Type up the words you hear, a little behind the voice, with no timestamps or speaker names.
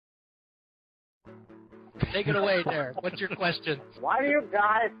Take it away there. What's your question? Why do you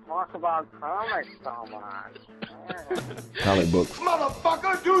guys talk about comics so much? Comic books.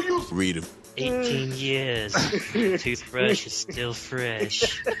 Motherfucker, do you read them? 18 years. Toothbrush is still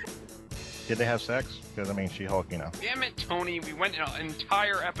fresh. Did they have sex? Because, I mean, She-Hulk, you know. Damn it, Tony. We went an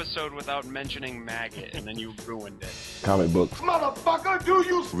entire episode without mentioning Maggot, and then you ruined it. Comic books. Motherfucker, do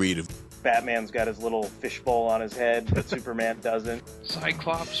you read them? Batman's got his little fishbowl on his head, but Superman doesn't.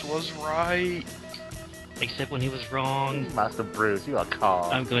 Cyclops was right. Except when he was wrong. Master Bruce, you are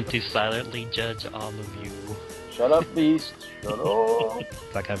calm. I'm going to silently judge all of you. Shut up, Beast. Shut up.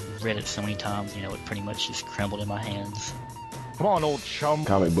 Like I've read it so many times, you know, it pretty much just crumbled in my hands. Come on, old chum.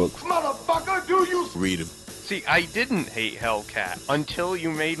 Comic books. Motherfucker, do you read them? See, I didn't hate Hellcat until you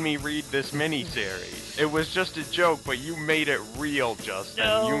made me read this miniseries. It was just a joke, but you made it real, Justin.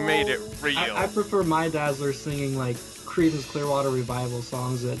 No. You made it real. I prefer my Dazzler singing like Creedence Clearwater Revival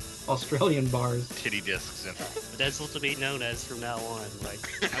songs at Australian bars. Titty discs in. But that's what to be known as from now on. Like,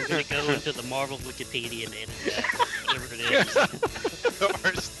 I'm going to go into the Marvel Wikipedia and edit that, whatever it is.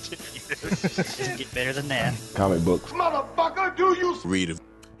 Just get better than that. Comic books. Motherfucker, do you read them?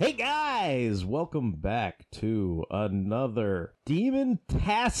 Hey guys, welcome back to another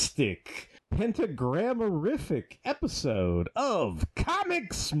demon-tastic, pentagrammarific episode of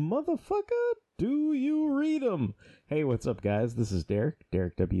Comics, motherfucker. Do you read them? Hey, what's up, guys? This is Derek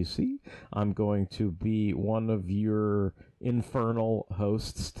WC. I'm going to be one of your infernal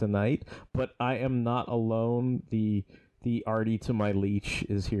hosts tonight, but I am not alone. The Artie to my leech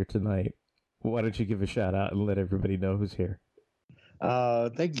is here tonight. Why don't you give a shout out and let everybody know who's here?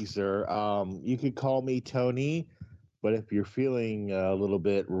 Thank you, sir. You could call me Tony, but if you're feeling a little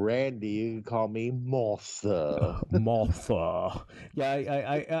bit randy, you can call me Mutha. Mutha.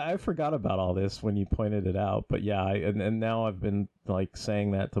 Yeah, I forgot about all this when you pointed it out, but yeah, and now I've been like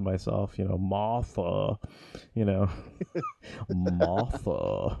saying that to myself, you know, Mutha, you know,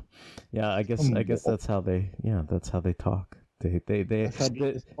 Mutha. Yeah, I guess that's how they talk. They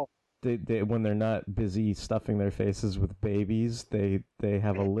when they're not busy stuffing their faces with babies, they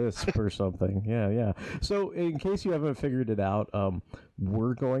have a lisp or something. Yeah. So in case you haven't figured it out,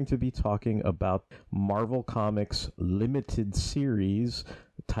 we're going to be talking about Marvel Comics limited series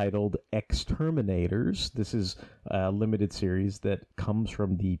titled X-Terminators. This is a limited series that comes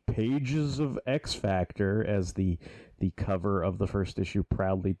from the pages of X Factor, as the cover of the first issue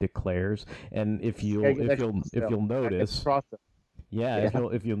proudly declares. And if you'll notice. Yeah,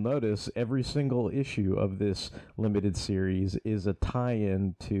 if you'll notice, every single issue of this limited series is a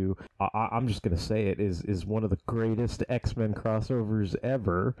tie-in to, I'm just going to say it, is one of the greatest X-Men crossovers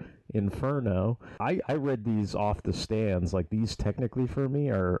ever, Inferno. I read these off the stands. Like, these technically for me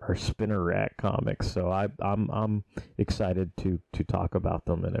are spinner rack comics, so I'm excited to talk about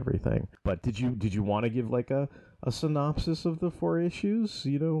them and everything. But did you want to give like a synopsis of the 4 issues?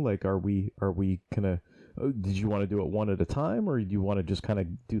 You know, like, are we gonna... Did you want to do it one at a time, or do you want to just kind of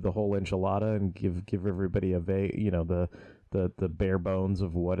do the whole enchilada and give everybody the bare bones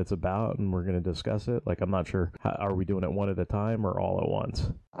of what it's about, and we're going to discuss it? Like, I'm not sure. Are we doing it one at a time or all at once?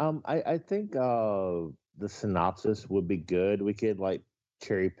 I think the synopsis would be good. We could like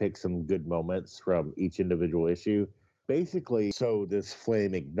cherry pick some good moments from each individual issue. Basically, so this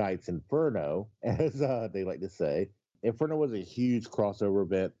flame ignites Inferno, as they like to say. Inferno was a huge crossover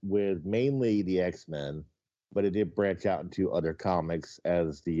event with mainly the X-Men, but it did branch out into other comics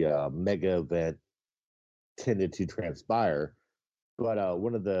as the mega event tended to transpire. But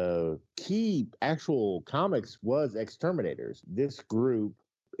one of the key actual comics was X-Terminators. This group,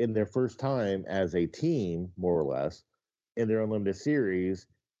 in their first time as a team, more or less, in their unlimited series,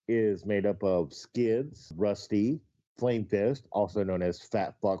 is made up of Skids, Rusty, Flame Fist, also known as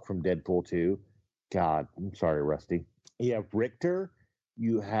Fat Fuck from Deadpool 2. God, I'm sorry, Rusty. You have Richter,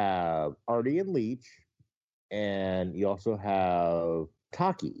 you have Artie and Leech, and you also have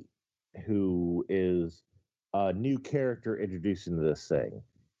Taki, who is a new character introduced into this thing.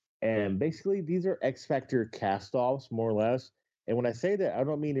 And basically, these are X Factor cast-offs, more or less. And when I say that, I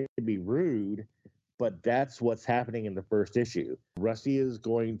don't mean it to be rude, but that's what's happening in the first issue. Rusty is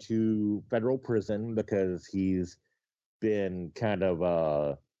going to federal prison because he's been kind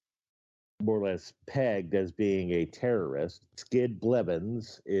of more or less pegged as being a terrorist. Skid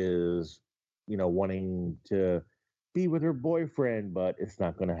Blevins is, wanting to be with her boyfriend, but it's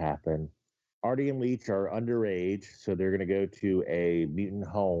not going to happen. Artie and Leech are underage, so they're going to go to a mutant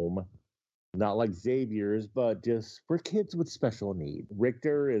home, not like Xavier's, but just for kids with special need.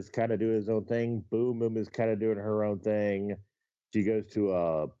 Richter is kind of doing his own thing. Boom Boom is kind of doing her own thing. She goes to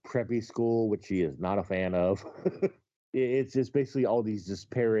a preppy school, which she is not a fan of. It's just basically all these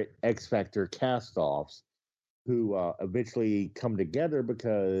disparate X Factor cast-offs who eventually come together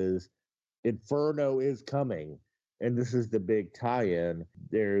because Inferno is coming. And this is the big tie-in.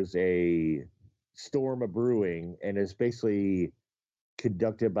 There's a storm of brewing, and it's basically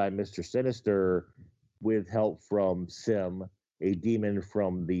conducted by Mr. Sinister with help from Sim, a demon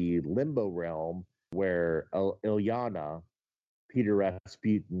from the Limbo realm, where Ilyana, Piotr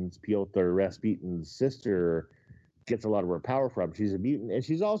Rasputin's sister, gets a lot of her power from. She's a mutant, and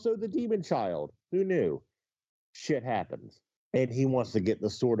she's also the demon child. Who knew? Shit happens. And he wants to get the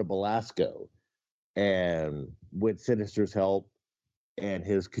sword of Belasco. And with Sinister's help and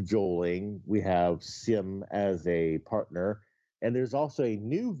his cajoling, we have Sim as a partner. And there's also a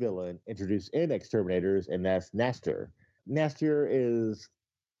new villain introduced in X-Terminators, and that's Nastur. Nastur is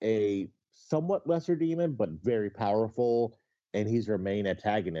a somewhat lesser demon, but very powerful, and he's our main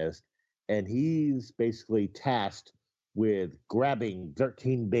antagonist. And he's basically tasked with grabbing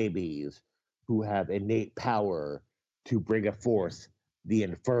 13 babies who have innate power to bring forth the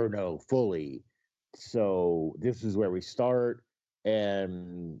Inferno fully. So this is where we start,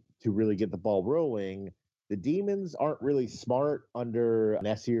 and to really get the ball rolling, the demons aren't really smart under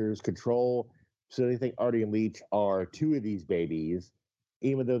Nasir's control, so they think Artie and Leech are two of these babies,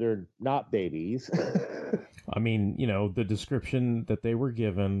 even though they're not babies. I mean, you know, the description that they were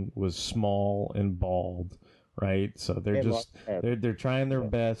given was small and bald, right? So they're trying their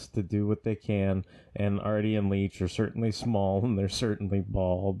best to do what they can. And Artie and Leech are certainly small and they're certainly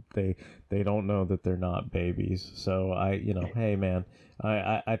bald. They don't know that they're not babies. So hey man,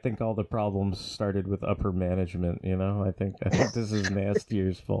 I think all the problems started with upper management. You know, I think this is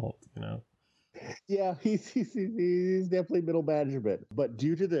Nastier's fault. You know. Yeah, he's definitely middle management. But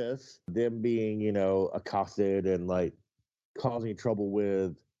due to this, them being, accosted and like causing trouble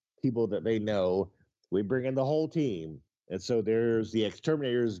with people that they know, we bring in the whole team. And so there's the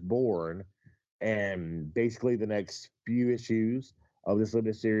X-Terminators born. And basically the next few issues of this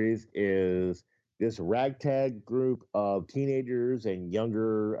limited series is this ragtag group of teenagers and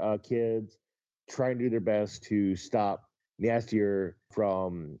younger kids trying to do their best to stop Nastier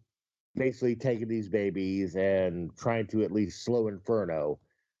from basically taking these babies and trying to at least slow Inferno.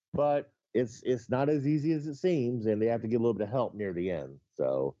 But it's not as easy as it seems, and they have to get a little bit of help near the end.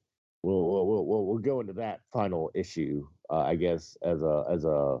 So we'll go into that final issue, I guess, as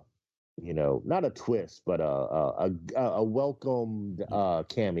a not a twist, but a welcomed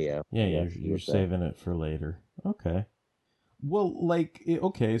cameo. Yeah, you're saving it for later. Okay. Well,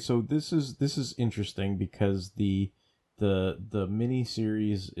 so this is interesting because the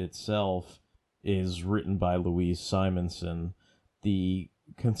miniseries itself is written by Louise Simonson. The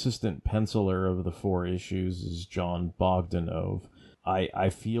consistent penciler of the 4 issues is John Bogdanove. I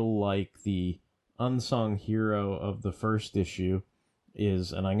feel like the unsung hero of the first issue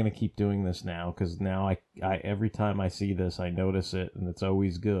is, and I'm going to keep doing this now because now I every time I see this I notice it, and it's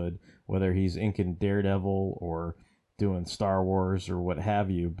always good, whether he's inking Daredevil or doing Star Wars or what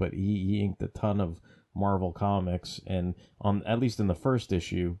have you, but he inked a ton of Marvel comics, and on at least in the first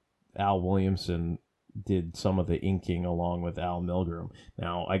issue, Al Williamson did some of the inking along with Al Milgrom.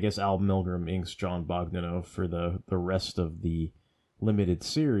 Now, I guess Al Milgrom inks John Bogdanove for the rest of the limited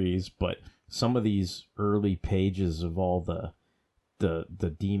series, but some of these early pages of all the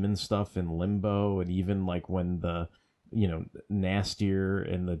demon stuff in Limbo, and even like when the Nastier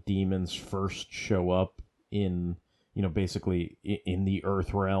and the demons first show up in basically in the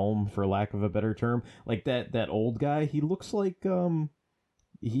Earth realm, for lack of a better term, like that old guy, he looks like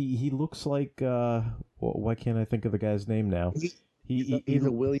he looks like why can't I think of the guy's name now? He's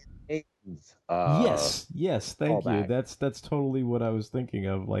a William Gaines. Yes, thank you. That's totally what I was thinking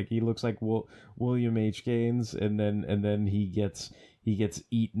of. Like he looks like William H. Gaines, and then he gets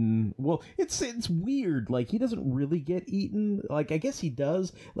eaten. Well, it's weird. Like he doesn't really get eaten. Like I guess he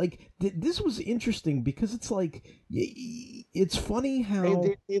does. Like this was interesting because it's like it's funny how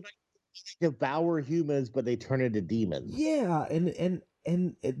they like devour humans, but they turn into demons. Yeah, and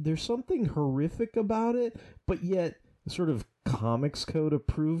there's something horrific about it, but yet sort of comics code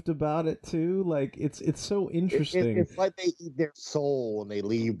approved about it too. Like it's so interesting. It's like they eat their soul and they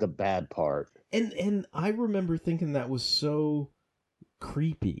leave the bad part. And I remember thinking that was so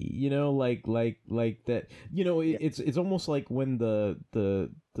creepy, like that. It's almost like when the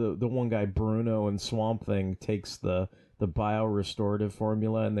one guy Bruno and Swamp Thing takes the biorestorative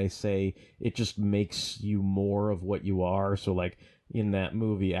formula and they say it just makes you more of what you are. So like in that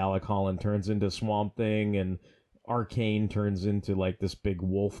movie, Alec Holland turns into Swamp Thing and Arcane turns into like this big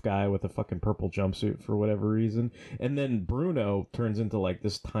wolf guy with a fucking purple jumpsuit for whatever reason, and then Bruno turns into like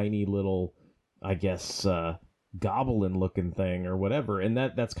this tiny little, I guess, goblin looking thing or whatever. And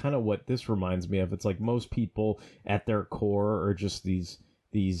that's kind of what this reminds me of. It's like most people at their core are just these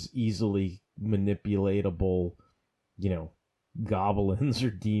easily manipulatable, goblins or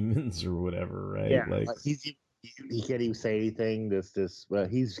demons or whatever, right? Yeah, like he can't even say anything. Well,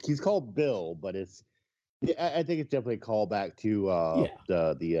 he's called Bill, but I think it's definitely a callback to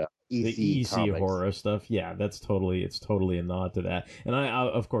the EC comics. horror stuff. Yeah, it's totally a nod to that. And I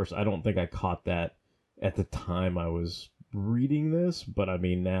of course I don't think I caught that at the time I was reading this, but I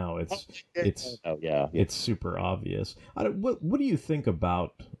mean now it's super obvious. What do you think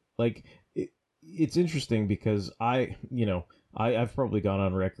about, like, it's interesting because I've probably gone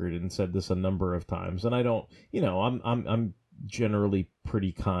on record and said this a number of times, and I don't, I'm generally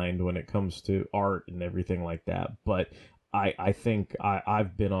pretty kind when it comes to art and everything like that, but I think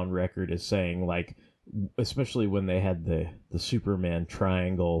I've been on record as saying, like, especially when they had the Superman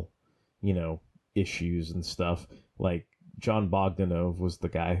triangle, issues and stuff, like John Bogdanove was the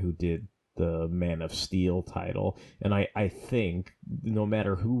guy who did the Man of Steel title, and I think no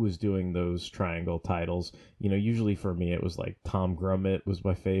matter who was doing those triangle titles, usually for me it was like Tom Grummett was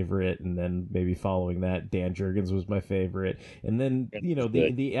my favorite, and then maybe following that Dan Jurgens was my favorite, and then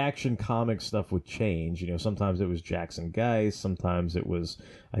the Action Comics stuff would change. Sometimes it was Jackson Guice, sometimes it was,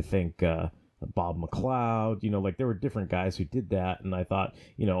 I think, Bob McLeod, like there were different guys who did that, and I thought,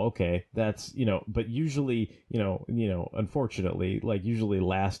 okay, that's, but usually, unfortunately, like usually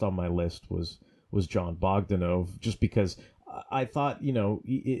last on my list was John Bogdanove, just because I thought,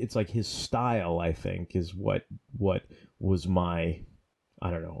 it's like his style, I think, is what was my,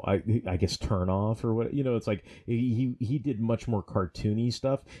 I don't know, I guess turn off or what, it's like he did much more cartoony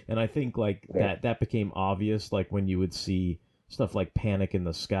stuff, and I think like that became obvious, like when you would see stuff like Panic in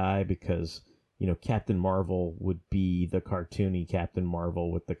the Sky, because Captain Marvel would be the cartoony Captain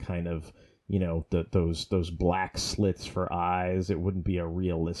Marvel with the kind of, those black slits for eyes. It wouldn't be a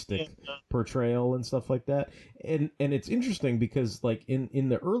realistic portrayal and stuff like that. And it's interesting because, like, in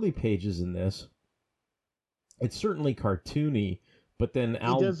the early pages in this, it's certainly cartoony, but then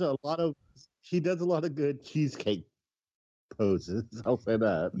he does a lot of good cheesecake poses. I'll say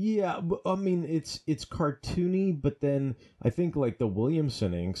that. Yeah, but, I mean, it's cartoony, but then I think like the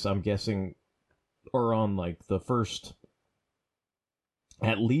Williamson inks, I'm guessing, are on like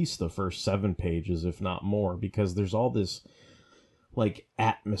at least the first 7 pages, if not more, because there's all this like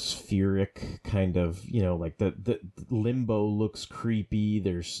atmospheric kind of, like the limbo looks creepy.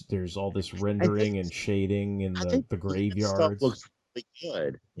 There's all this rendering and shading in the graveyards. Stuff looks really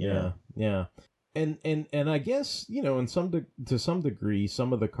good. Yeah. And I guess, to some degree,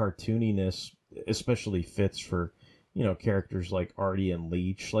 some of the cartooniness especially fits for, characters like Artie and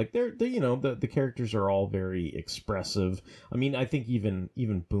Leech. Like they're the characters are all very expressive. I mean, I think even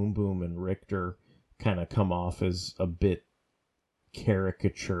Boom Boom and Richter kind of come off as a bit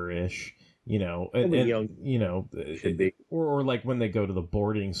caricature-ish, should be. Or like when they go to the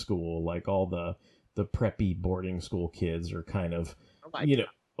boarding school, like all the preppy boarding school kids are kind of,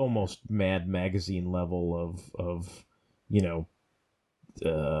 almost Mad Magazine level of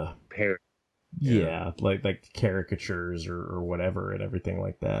like caricatures or whatever and everything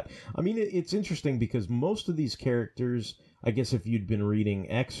like that. I mean, it's interesting because most of these characters, I guess if you'd been reading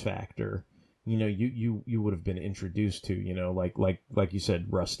X Factor, you would have been introduced to, like you said,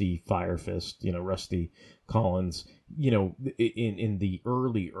 Rusty Firefist, Rusty Collins, in the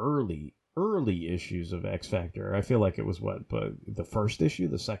early issues of X Factor. I feel like it was the first issue,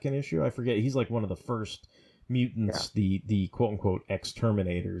 the second issue, I forget. He's like one of the first mutants, the quote unquote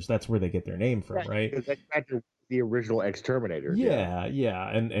X-Terminators. That's where they get their name from, right? X Factor, the original X-Terminators. Yeah.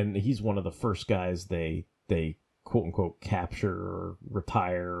 And he's one of the first guys they quote unquote capture or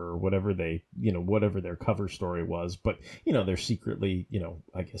retire or whatever whatever their cover story was. But they're secretly,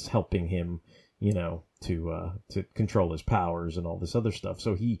 I guess helping him, to control his powers and all this other stuff.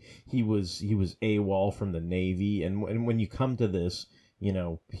 So he was AWOL from the Navy, and when you come to this,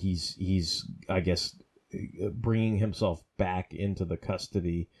 he's I guess bringing himself back into the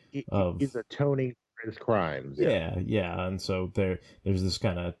custody of. He's atoning for his crimes. Yeah. And so there's this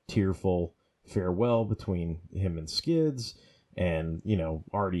kind of tearful farewell between him and Skids, and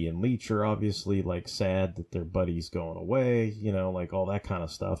Artie and Leech are obviously like sad that their buddy's going away, like all that kind of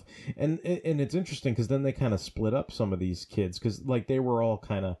stuff. And it's interesting because then they kind of split up some of these kids, because like they were all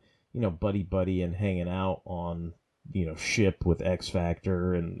kind of buddy and hanging out on ship with X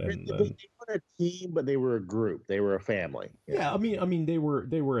Factor, and they weren't a team, but they were a group. They were a family. Yeah, I mean they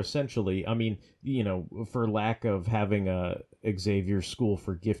were essentially, for lack of having a Xavier School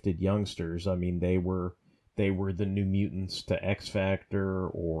for Gifted Youngsters, I mean they were the New Mutants to X Factor,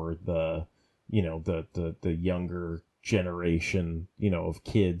 or the the younger generation, of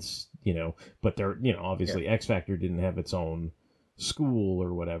kids, but they're, obviously X Factor didn't have its own school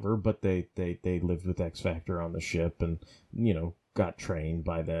or whatever, but they lived with X Factor on the ship and, got trained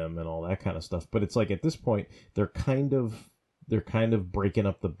by them and all that kind of stuff. But it's like at this point, they're kind of breaking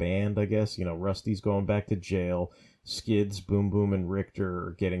up the band, I guess. Rusty's going back to jail. Skids, Boom Boom, and Richter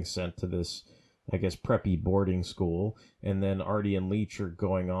are getting sent to this, I guess, preppy boarding school. And then Artie and Leech are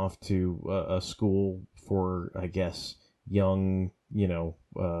going off to a school for, I guess, young, I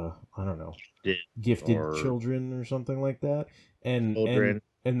don't know, gifted children or something like that. And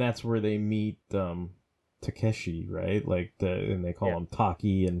that's where they meet Takeshi, right? And they call him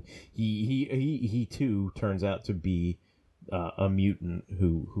Taki, and he too turns out to be a mutant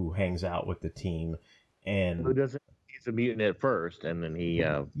who hangs out with the team, and who doesn't. He's a mutant at first, and then he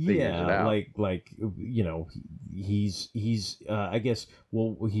figures it out. He's I guess,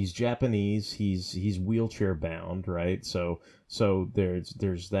 well, he's Japanese. He's wheelchair bound, right? So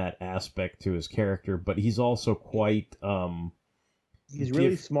there's that aspect to his character, but he's also quite he's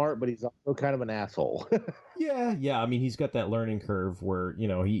really smart, but he's also kind of an asshole. Yeah. I mean, he's got that learning curve where,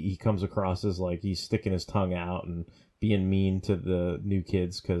 he comes across as like he's sticking his tongue out and being mean to the new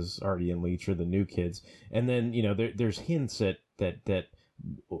kids because Artie and Leech are the new kids. And then, there's hints at that the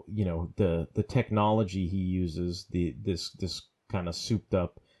technology he uses, this kind of souped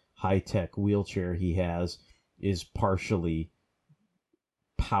up high-tech wheelchair he has, is partially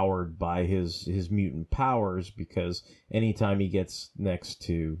powered by his mutant powers, because anytime he gets next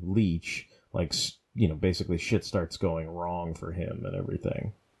to Leech, basically shit starts going wrong for him and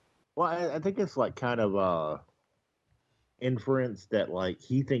everything. Well, I think it's like kind of inference that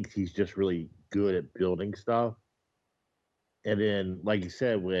he thinks he's just really good at building stuff, and then like you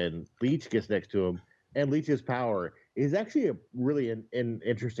said, when Leech gets next to him, and Leech's power is actually a really an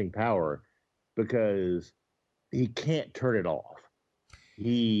interesting power, because he can't turn it off.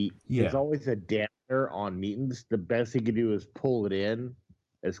 There's always a dampener on mutants. The best he can do is pull it in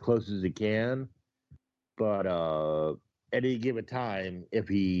as close as he can. But at any given time, if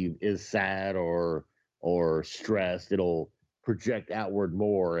he is sad or stressed, it'll project outward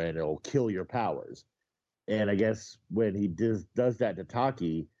more and it'll kill your powers. And I guess when he does that to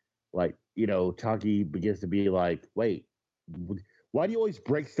Taki, Taki begins to be like, wait, why do you always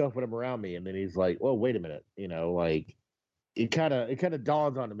break stuff when I'm around me? And then he's like, well, wait a minute, it kind of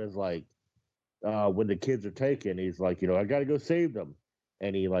dawns on him as when the kids are taken, he's like, I got to go save them,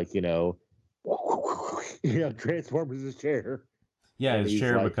 and he transforms his chair. Yeah, his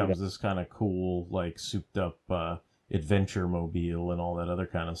chair becomes this kind of cool, souped up adventure mobile and all that other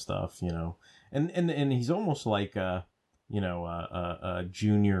kind of stuff, and he's almost like a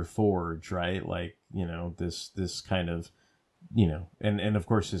Junior Forge, right? This kind of. And of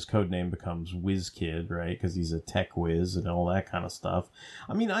course his code name becomes Whiz Kid, right? Because he's a tech whiz and all that kind of stuff.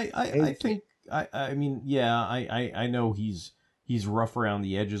 I mean, I know he's rough around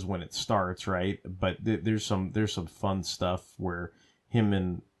the edges when it starts, right? But there's some fun stuff where him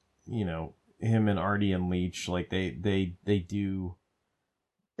and Artie and Leech, they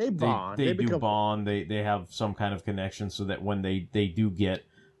bond. They have some kind of connection, so that when they do get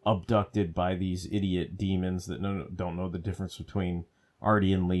abducted by these idiot demons that don't know the difference between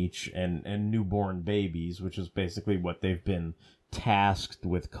Artie and Leech and newborn babies, which is basically what they've been tasked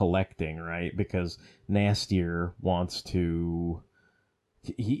with collecting, right? Because Nastier wants to.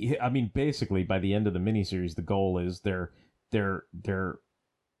 Basically, by the end of the miniseries, the goal is they're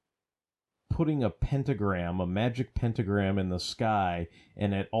putting a magic pentagram in the sky,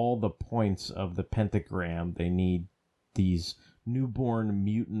 and at all the points of the pentagram, they need these newborn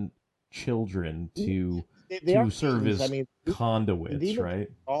mutant children to serve as conduits,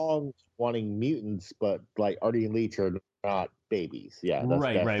 right? All wanting mutants, but Artie and Leech are not babies. Yeah,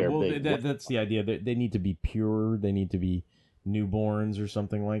 right. Well, that's the idea. They need to be pure. They need to be newborns or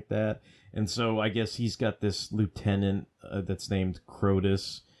something like that. And so I guess he's got this lieutenant that's named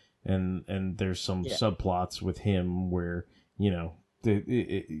Crotus, and there's some subplots with him where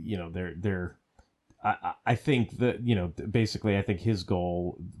they're. I think that, basically, I think his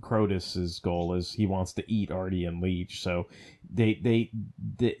goal, Crotus's goal, is he wants to eat Artie and Leech. So they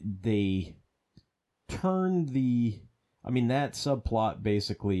turn that subplot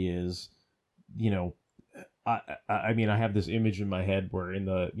basically is, I have this image in my head where in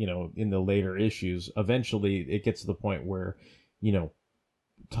the later issues, eventually it gets to the point where,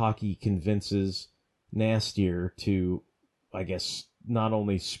 Taki convinces Nastier to, I guess, not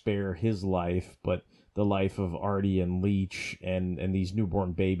only spare his life, but the life of Artie and Leech and these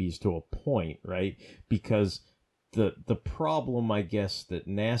newborn babies to a point, right? Because the problem, I guess, that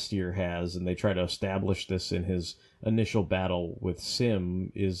Nastier has, and they try to establish this in his initial battle with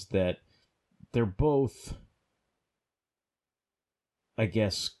Sim, is that they're both, I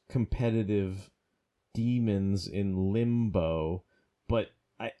guess, competitive demons in limbo, but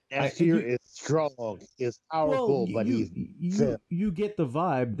Nastier is strong, is powerful, but you get the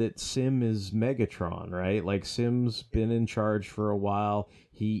vibe that Sim is Megatron, right? Like Sim's been in charge for a while.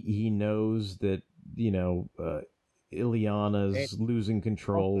 He knows that, Ileana's losing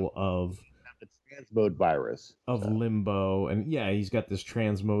control of the transmode virus of Limbo, and yeah, he's got this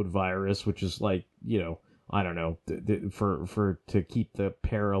transmode virus, which is like, I don't know, for to keep the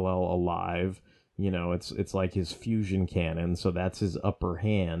parallel alive. It's like his fusion cannon, so that's his upper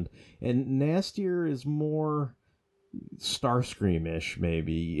hand. And Nastier is more Starscream-ish,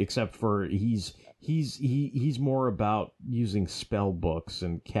 maybe, except for he's more about using spell books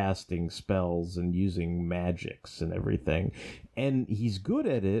and casting spells and using magics and everything. And he's good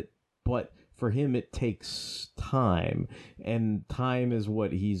at it, but for him it takes time, and time is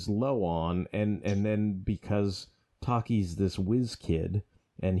what he's low on. And then because Taki's this whiz kid,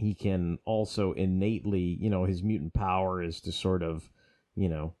 and he can also innately, his mutant power is to sort of,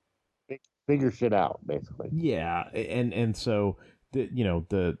 figure shit out, basically. Yeah, and so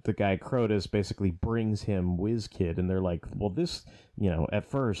the guy Crotus basically brings him WizKid, and they're like, well, this, at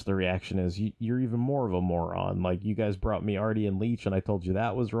first the reaction is, you're even more of a moron. Like, you guys brought me Artie and Leech, and I told you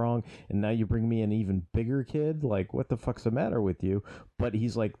that was wrong, and now you bring me an even bigger kid? Like, what the fuck's the matter with you? But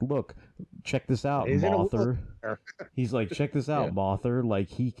he's like, look, check this out, Mother. He's like, check this out, Mother. Like,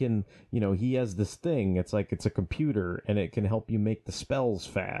 he can, he has this thing. It's like, it's a computer, and it can help you make the spells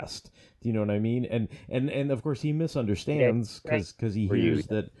fast. Do you know what I mean? And of course he misunderstands because he hears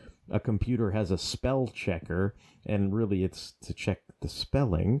that a computer has a spell checker, and really it's to check the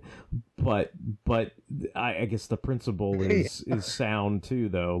spelling. But I guess the principle is sound too,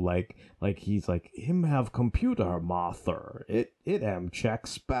 though. Like he's like, him have computer, Mother. It am check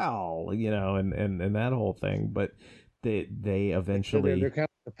spell, and that whole thing. But they eventually they're kind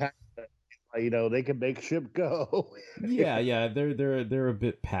of the pack that, they can make ship go. yeah, they're a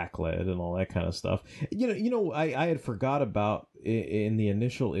bit pack led and all that kind of stuff. I had forgot about in the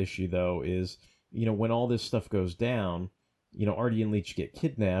initial issue, though, is when all this stuff goes down, Artie and Leech get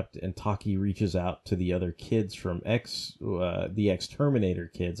kidnapped, and Taki reaches out to the other kids from the X-Terminator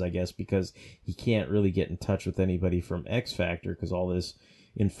kids, I guess, because he can't really get in touch with anybody from X Factor because all this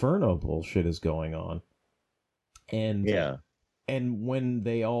Inferno bullshit is going on. And and when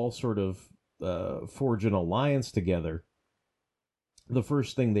they all sort of forge an alliance together, the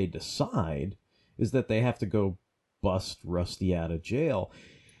first thing they decide is that they have to go bust Rusty out of jail.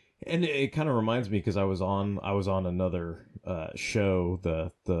 And it kind of reminds me, because I was on another show,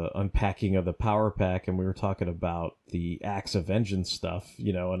 the unpacking of the Power Pack, and we were talking about the Acts of Vengeance stuff,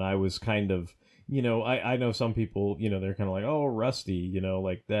 and I was kind of, I know some people, they're kind of like, oh, Rusty,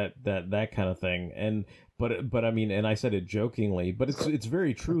 like that kind of thing. And but I mean, and I said it jokingly, but it's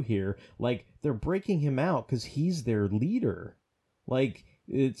very true here. Like, they're breaking him out because he's their leader. Like,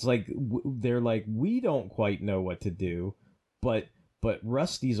 it's like they're like, we don't quite know what to do, but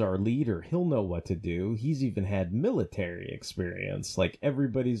Rusty's our leader. He'll know what to do. He's even had military experience. Like,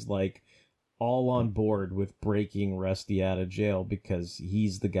 everybody's like all on board with breaking Rusty out of jail because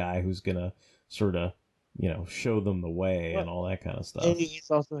he's the guy who's gonna sort of, show them the way and all that kind of stuff. And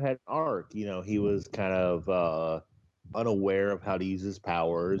he's also had an arc. He was kind of unaware of how to use his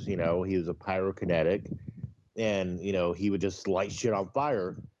powers. He was a pyrokinetic, and he would just light shit on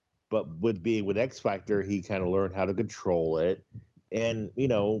fire. But with being with X Factor, he kind of learned how to control it. And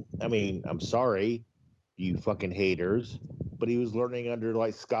I mean, I'm sorry, you fucking haters, but he was learning under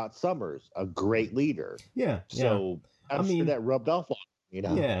like Scott Summers, a great leader. Yeah. So I'm sure that rubbed off on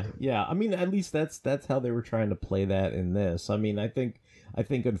him. Yeah. I mean, at least that's how they were trying to play that in this. I mean, I think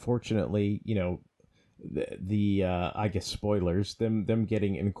unfortunately, the I guess spoilers, them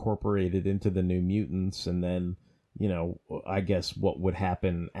getting incorporated into the New Mutants, and then I guess what would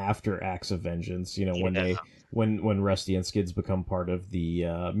happen after Acts of Vengeance, when Rusty and Skids become part of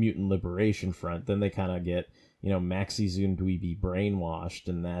the Mutant Liberation Front, then they kind of get Maxi Zundweeby brainwashed,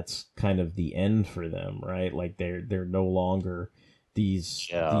 and that's kind of the end for them, right? Like, they're no longer these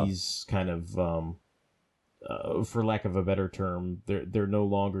kind of for lack of a better term, they're no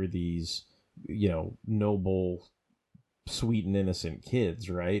longer these noble, sweet and innocent kids,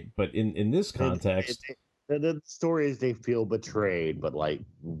 right? But in this context, the story is they feel betrayed, but like,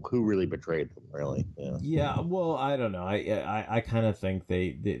 who really betrayed them, really? Yeah. Well, I don't know. I kind of think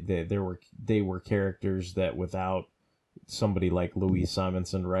they were characters that without somebody like Louise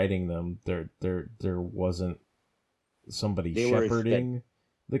Simonson writing them, there wasn't somebody They were shepherding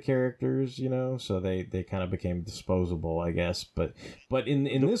the characters, you know, so they kind of became disposable, I guess. But in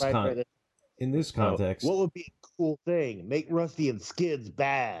this in this context, what would be a cool thing? Make Rusty and Skids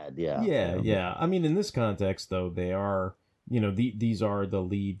bad. Yeah. yeah, yeah. I mean, in this context, though, they are, you know, these are the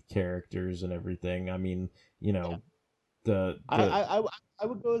lead characters and everything. I mean, you know, I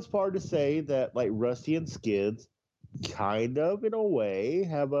would go as far to say that like Rusty and Skids, kind of in a way,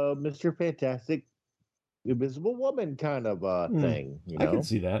 have a Mr. Fantastic, Invisible Woman kind of thing. You know, I can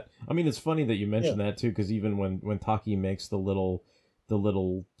see that. I mean, it's funny that you mentioned that too, because even when Taki makes the little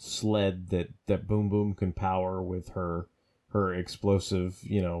sled that Boom Boom can power with her explosive,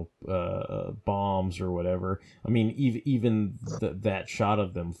 you know, bombs or whatever. I mean, even that shot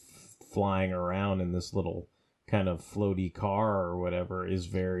of them flying around in this little kind of floaty car or whatever is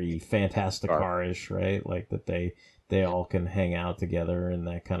very Fantastic Car-ish, right? Like that they all can hang out together and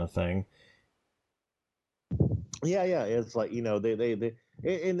that kind of thing. Yeah, it's like, you know, they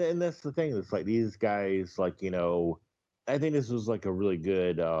and that's the thing. It's like these guys, like, you know, I think this was like a really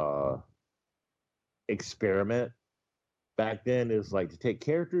good experiment back then, is like to take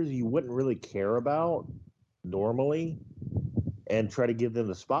characters you wouldn't really care about normally and try to give them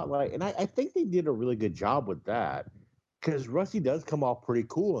the spotlight. And I think they did a really good job with that, because Rusty does come off pretty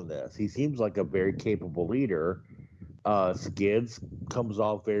cool in this. He seems like a very capable leader. Skids comes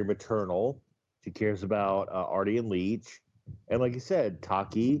off very maternal. She cares about Artie and Leech, and like you said,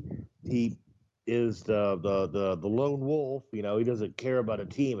 Taki, he is the lone wolf. You know, he doesn't care about a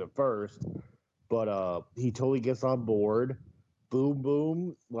team at first, but he totally gets on board. Boom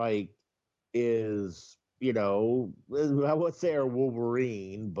Boom, like, is, you know, I would say our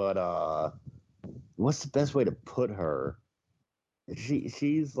Wolverine, but what's the best way to put her?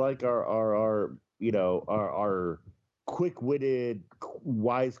 She's like our you know, our quick-witted,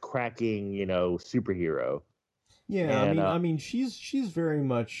 wisecracking, you know, superhero. Yeah, And, I mean, she's very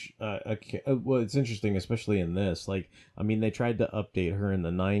much well, it's interesting, especially in this. Like, I mean, they tried to update her in the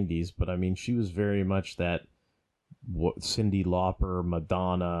 '90s, but I mean, she was very much that what Cyndi Lauper,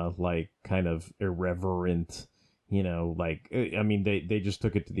 Madonna, like kind of irreverent. You know, like, I mean, they just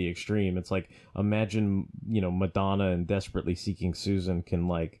took it to the extreme. It's like, imagine, you know, Madonna and Desperately Seeking Susan can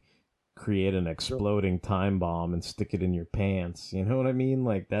like create an exploding time bomb and stick it in your pants. You know what I mean?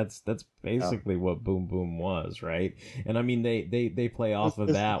 Like that's basically what Boom Boom was, right? And I mean they play off of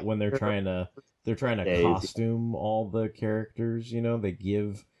that when they're trying to costume all the characters. You know, they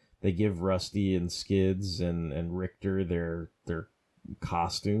give Rusty and Skids and Richter their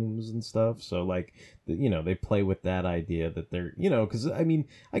costumes and stuff. So like, you know, they play with that idea that they're, you know, because I mean,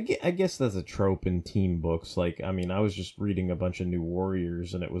 I guess that's a trope in team books. Like, I mean, I was just reading a bunch of New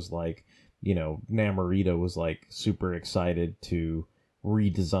Warriors, and it was like, you know, Namorita was like super excited to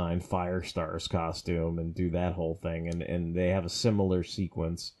redesign Firestar's costume and do that whole thing, and they have a similar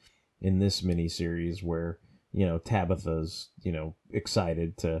sequence in this miniseries where, you know, Tabitha's, you know,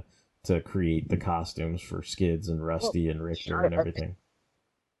 excited to create the costumes for Skids and Rusty and Richter and everything.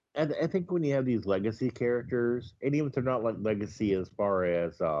 I think when you have these legacy characters, and even if they're not like legacy as far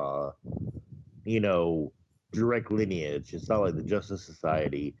as you know, direct lineage, it's not like the Justice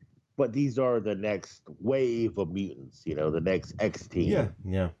Society, but these are the next wave of mutants, you know, the next X team.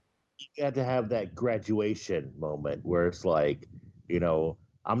 Yeah. You got to have that graduation moment where it's like, you know,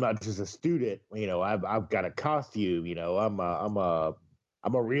 I'm not just a student, you know, I've got a costume, you know,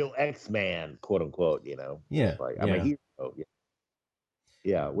 I'm a real X-Man, quote unquote, you know. Yeah. Like, I'm a hero.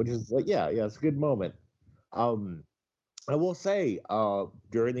 Yeah, which is like, yeah, it's a good moment. I will say,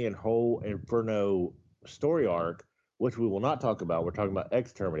 during the whole Inferno story arc, which we will not talk about, we're talking about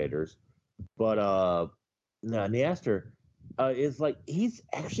X-Terminators, but Neaster is like, he's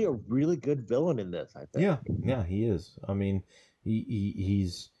actually a really good villain in this, I think. Yeah, he is. I mean,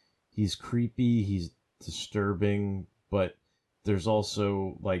 he's creepy, he's disturbing, but there's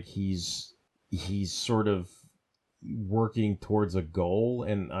also like he's sort of working towards a goal,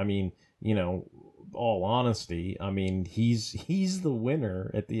 and I mean, you know, all honesty, I mean, he's the winner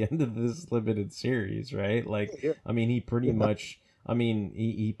at the end of this limited series, right? Like, I mean, he pretty much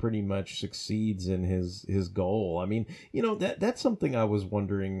succeeds in his goal. I mean, you know, that's something I was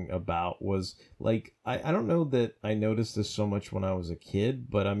wondering about, was like, I don't know that I noticed this so much when I was a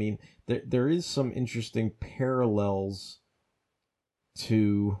kid, but I mean, there is some interesting parallels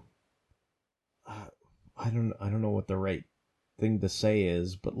to I don't know what the right thing to say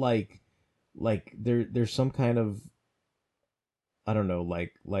is, but like there's some kind of, I don't know,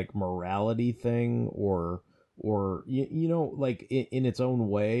 like morality thing, or you know, like in its own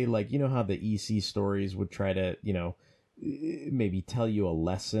way, like, you know how the EC stories would try to, you know, maybe tell you a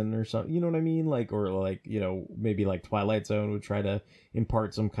lesson or something, you know what I mean? Like, or like, you know, maybe like Twilight Zone would try to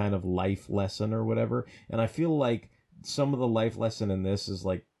impart some kind of life lesson or whatever. And I feel like some of the life lesson in this is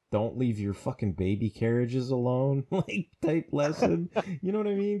like, don't leave your fucking baby carriages alone, like type lesson. You know what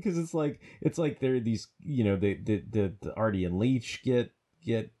I mean? Because it's like there are these, you know, the Artie and Leech get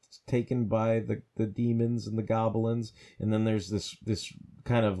taken by the demons and the goblins, and then there's this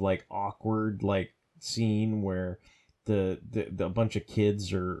kind of like awkward like scene where the bunch of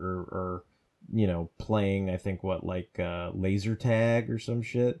kids are you know, playing, I think laser tag or some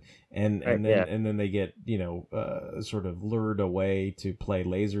shit, and then they get, you know, sort of lured away to play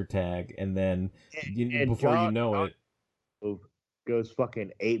laser tag, and then before you know it, goes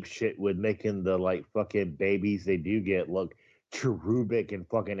fucking ape shit with making the like fucking babies they do get look cherubic and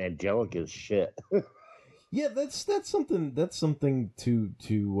fucking angelic as shit. Yeah, that's something to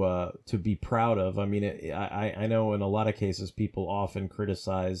be proud of. I mean, I know in a lot of cases people often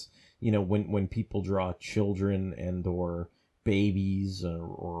criticize, you know, when people draw children and or babies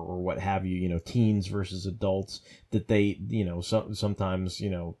or what have you, you know, teens versus adults, that they, you know, sometimes, you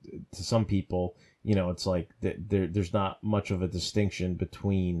know, to some people, you know, it's like there's not much of a distinction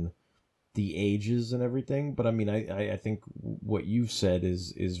between the ages and everything, but I mean, I think what you've said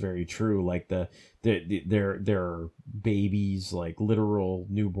is very true. Like there are babies, like literal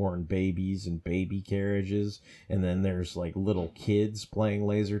newborn babies and baby carriages, and then there's like little kids playing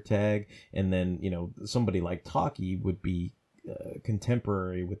laser tag, and then, you know, somebody like Taki would be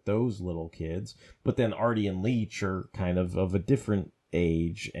contemporary with those little kids, but then Artie and Leech are kind of a different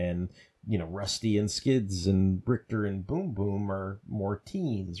age, and, you know, Rusty and Skids and Richter and Boom Boom are more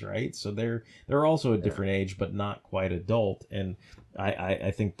teens, right? So they're also a different age, but not quite adult. And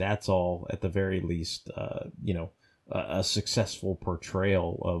I think that's all, at the very least, you know, a successful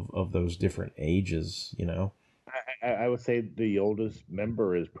portrayal of those different ages, you know? I would say the oldest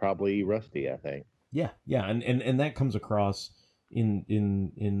member is probably Rusty, I think. Yeah, and that comes across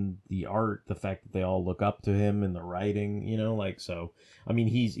in the art, the fact that they all look up to him, and the writing, you know, like, so I mean,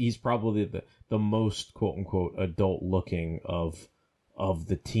 he's probably the most quote unquote adult looking of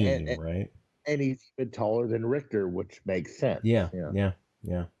the team, right? And he's even taller than Richter, which makes sense. Yeah.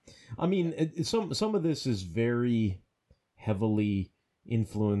 I mean, some of this is very heavily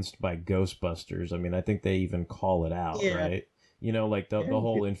influenced by Ghostbusters. I mean, I think they even call it out, right? You know, like the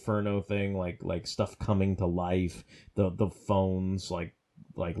whole Inferno thing, like stuff coming to life, the phones, like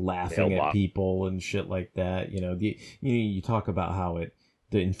laughing at people and shit like that. You know, you talk about how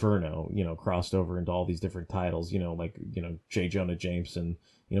the Inferno, you know, crossed over into all these different titles. You know, like, you know, J. Jonah Jameson,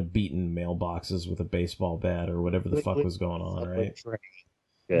 you know, beating mailboxes with a baseball bat or whatever the fuck was going on, right?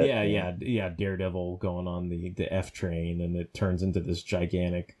 Yeah. Daredevil going on the F train, and it turns into this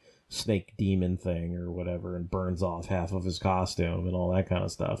gigantic snake demon thing or whatever, and burns off half of his costume and all that kind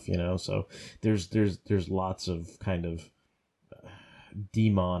of stuff, you know. So there's lots of kind of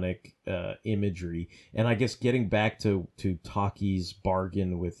demonic imagery. And I guess getting back to Taki's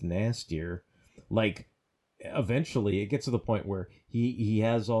bargain with Nastier, like, eventually it gets to the point where he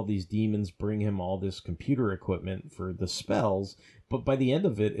has all these demons bring him all this computer equipment for the spells, but by the end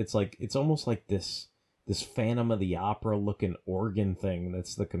of it, it's almost like this Phantom of the Opera looking organ thing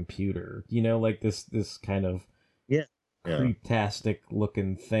that's the computer, you know, like this kind of creeptastic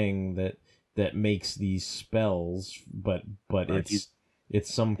looking thing that makes these spells, but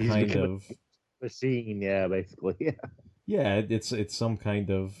it's some kind of machine, basically. It's some kind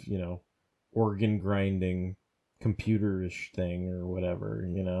of, you know, organ grinding computerish thing or whatever,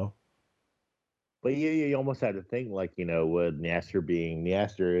 you know. But you almost had to think, like, you know, with Nastier being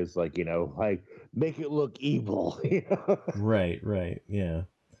Nastier is like, you know, like, make it look evil. You know? Right, yeah.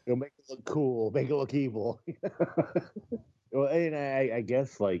 You know, make it look cool, make it look evil. Well, and I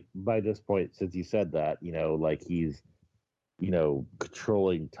guess, like, by this point, since you said that, you know, like, he's, you know,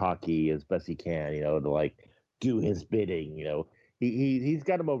 controlling Taki as best he can, you know, to, like, do his bidding, you know. He's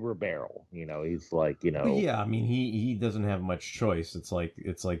got him over a barrel, you know. He's like, you know. But yeah, I mean, he doesn't have much choice. It's like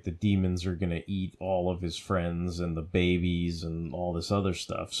the demons are gonna eat all of his friends and the babies and all this other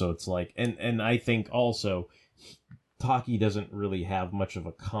stuff. So it's like, and I think also Taki doesn't really have much of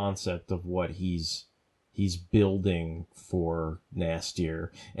a concept of what he's building for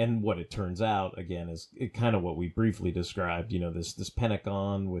Nastier. And what it turns out, again, is kind of what we briefly described, you know, this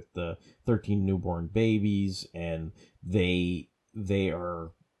Pentagon with the 13 newborn babies, and they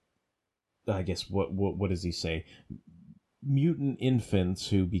are, I guess, what does he say? Mutant infants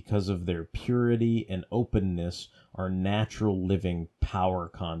who, because of their purity and openness, are natural living power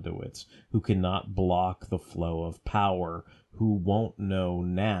conduits, who cannot block the flow of power, who won't know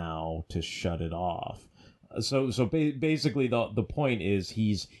now to shut it off. Basically the point is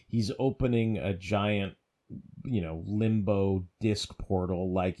he's opening a giant, limbo disc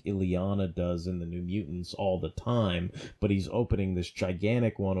portal like Ileana does in the New Mutants all the time, but he's opening this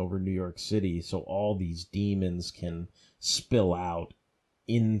gigantic one over New York City so all these demons can spill out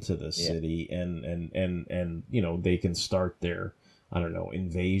into the city and they can start their, I don't know,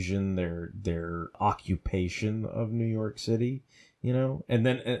 invasion, their occupation of New York City, and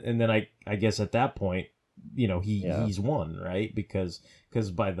then I guess at that point, he's won, right? Because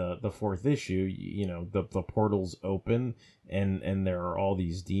by the fourth issue, the portal's open and there are all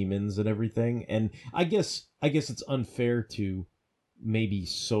these demons and everything. And I guess it's unfair to maybe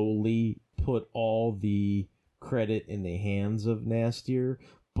solely put all the credit in the hands of Nastier,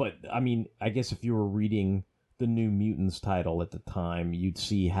 but I mean, I guess if you were reading the New Mutants title at the time, you'd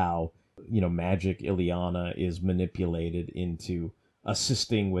see how, Magic Ileana is manipulated into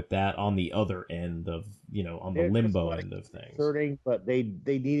assisting with that on the other end of, on the limbo end of things. But they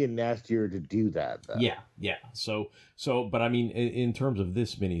needed Nastier to do that, though. Yeah. So, but I mean, in terms of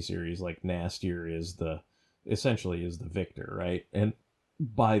this miniseries, like Nastier is essentially the victor, right? And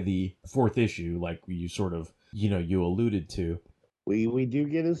by the fourth issue, like you sort of, you alluded to, we do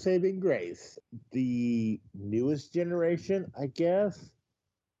get a saving grace. The newest generation, I guess,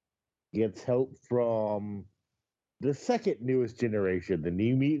 gets help from the second newest generation. The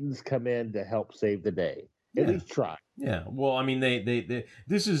New Mutants come in to help save the day. At least try. Yeah. Well, I mean, they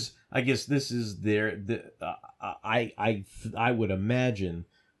this is, I guess this is I would imagine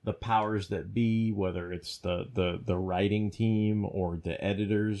the powers that be, whether it's the writing team or the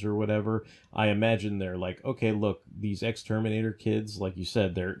editors or whatever, I imagine they're like, okay, look, these X-Terminator kids, like you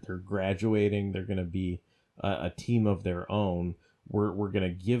said, they're graduating, they're going to be a team of their own. We're going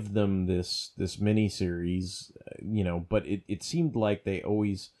to give them this miniseries, but it seemed like they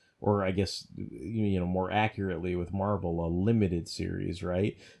always, or I guess, more accurately with Marvel, a limited series,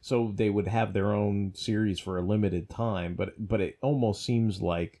 right? So they would have their own series for a limited time, but it almost seems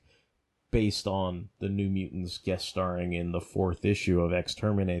like, based on the New Mutants guest starring in the fourth issue of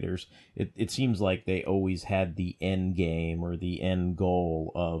X-Terminators, it seems like they always had the end game or the end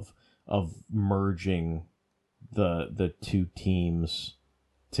goal of merging the two teams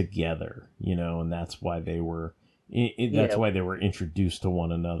together, and that's why they were why they were introduced to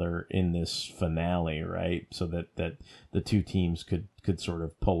one another in this finale, right? So that the two teams could sort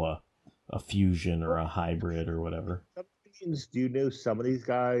of pull a fusion or a hybrid or whatever. Some Mutants do know some of these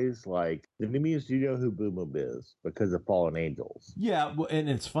guys, like the New Mutants do know who Boom Boom is because of Fallen Angels. Yeah, well, and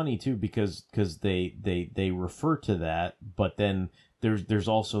it's funny too because they refer to that, but then there's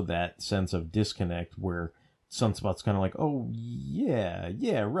also that sense of disconnect where Sunspot's kind of like, oh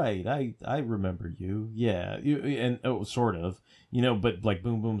yeah, right, I remember you, sort of, but like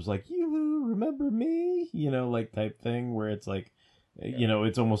Boom Boom's like, you remember me, like type thing where it's like,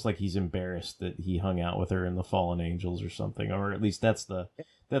 it's almost like he's embarrassed that he hung out with her in the Fallen Angels or something, or at least that's the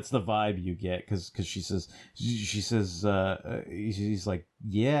vibe you get because she's like,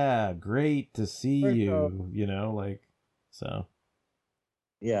 yeah, great to see you, like, so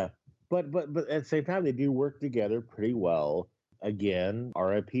yeah. But at the same time, they do work together pretty well. Again,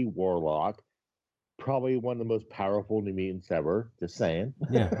 R.I.P. Warlock, probably one of the most powerful New Mutants ever. Just saying.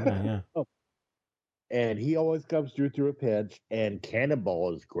 Yeah. And he always comes through a pinch. And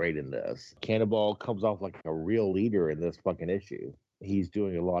Cannonball is great in this. Cannonball comes off like a real leader in this fucking issue. He's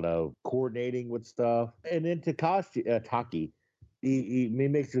doing a lot of coordinating with stuff. And then Taki, he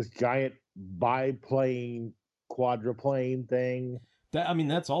makes this giant biplane, quadruplane thing.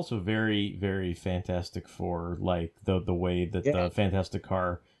 That's also very, very Fantastic Four, like the way that the Fantastic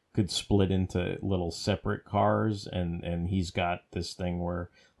car could split into little separate cars, and he's got this thing where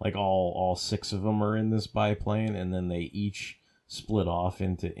like all six of them are in this biplane, and then they each split off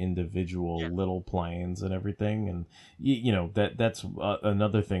into individual little planes and everything, and that's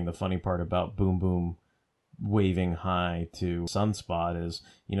another thing. The funny part about Boom Boom waving hi to Sunspot is,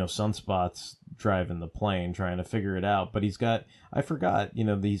 Sunspot's driving the plane trying to figure it out, but he's got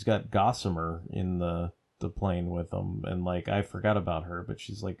Gossamer in the plane with him, and like I forgot about her, but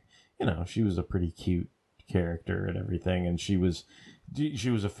she's like, she was a pretty cute character and everything, and she was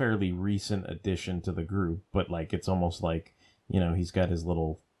a fairly recent addition to the group, but like it's almost like, he's got his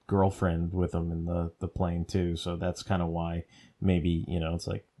little girlfriend with him in the plane too, so that's kind of why maybe, it's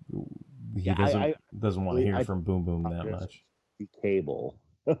like he doesn't want to hear from Boom Boom that much. Cable.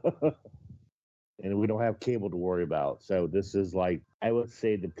 And we don't have Cable to worry about. So this is like, I would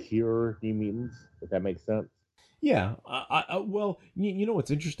say, the pure New Mutants, if that makes sense. Yeah. Well,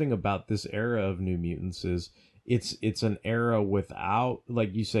 what's interesting about this era of New Mutants is it's an era without,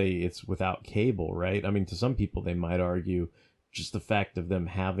 like you say, it's without cable, right? I mean, to some people they might argue just the fact of them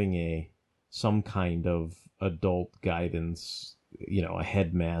having some kind of adult guidance, a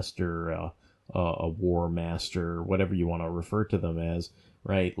headmaster, a war master, whatever you want to refer to them as,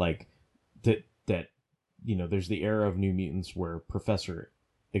 right? Like that there's the era of New Mutants where Professor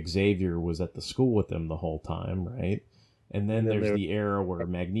Xavier was at the school with them the whole time, right? And then there's the era where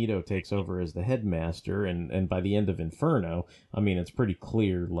Magneto takes over as the headmaster, and by the end of Inferno, I mean, it's pretty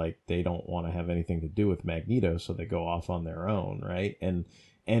clear, like, they don't want to have anything to do with Magneto, so they go off on their own, right? And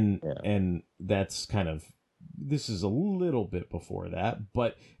that's kind of, this is a little bit before that,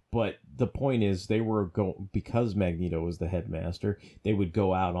 but the point is they were because Magneto was the headmaster, they would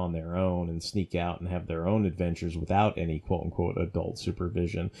go out on their own and sneak out and have their own adventures without any quote unquote adult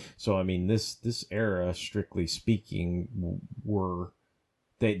supervision. So I mean, this era, strictly speaking,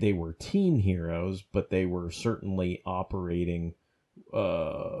 they were teen heroes, but they were certainly operating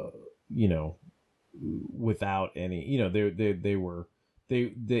without any,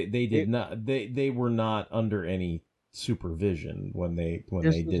 they were not under any supervision when they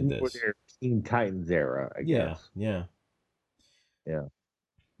did this. Their Teen Titans era, I guess. Yeah. And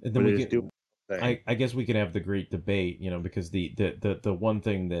But then I guess we could have the great debate, because the one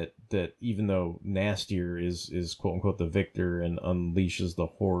thing that even though Nastier is quote unquote the victor and unleashes the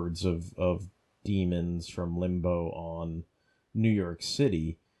hordes of demons from Limbo on New York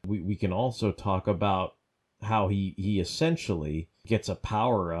City, we can also talk about how he essentially gets a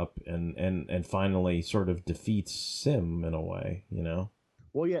power up and finally sort of defeats Sim in a way,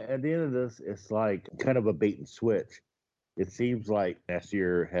 Well, yeah, at the end of this, it's like kind of a bait and switch. It seems like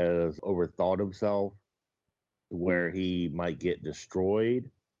Nasir has overthought himself where he might get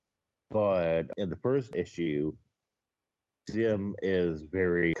destroyed. But in the first issue, Sim is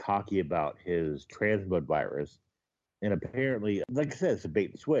very cocky about his transmode virus. And apparently, like I said, it's a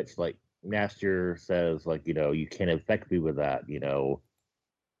bait and switch. Like, Nasir says, like, you can't infect me with that,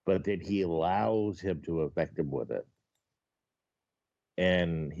 but then he allows him to infect him with it.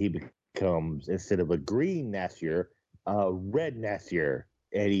 And he becomes, instead of a green Nasir, a red Nasir.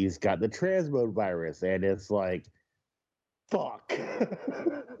 And he's got the transmode virus. And it's like, fuck.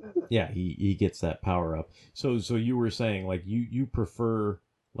 Yeah, he gets that power up. So you were saying, like, you prefer,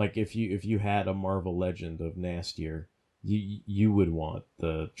 like, if you had a Marvel Legend of Nastier, you would want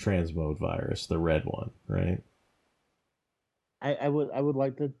the transmode virus, the red one, right? I would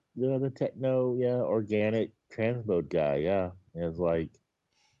like the techno, organic transmode guy, yeah. And it's like,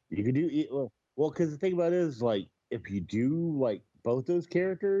 you could do, well, because the thing about it is, like, if you do, like, both those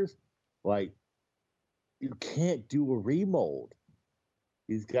characters, like, you can't do a remold.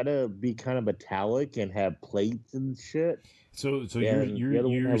 He's got to be kind of metallic and have plates and shit. So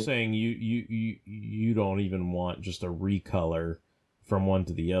you're saying you don't even want just a recolor from one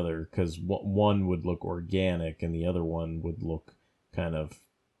to the other, because one would look organic and the other one would look kind of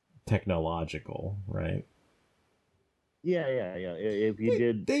technological, right? Yeah. If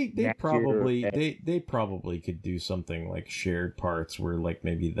you they probably could do something like shared parts where, like,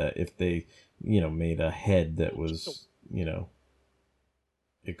 maybe that if they made a head that was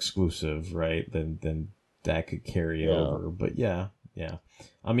exclusive, right, then that could carry over. But yeah,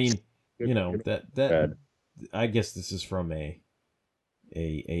 I mean, that I guess this is from a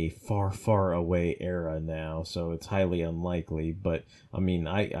far away era now, so it's highly unlikely, but I mean,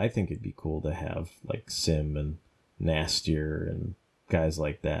 I think it'd be cool to have, like, Sim and Nastier and guys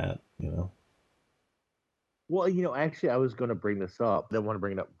like that, Well, actually, I was going to bring this up. I didn't want to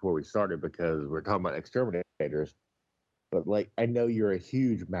bring it up before we started because we're talking about X-Terminators. But, like, I know you're a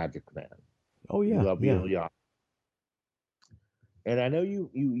huge Magic man. Oh, yeah. You love Ilya. And I know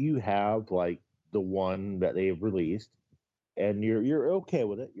you have, like, the one that they've released, and you're okay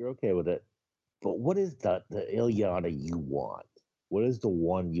with it. You're okay with it. But what is the Ilyana you want? What is the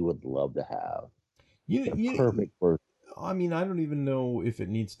one you would love to have? Perfect for. I mean, I don't even know if it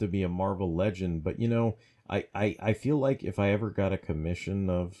needs to be a Marvel Legend, but I feel like if I ever got a commission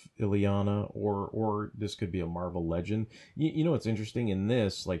of Ilyana, or this could be a Marvel Legend, what's interesting in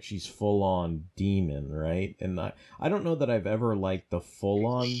this, like, she's full on demon, right? And I don't know that I've ever liked the full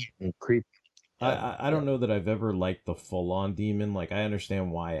on creep. I don't know that I've ever liked the full on demon. Like, I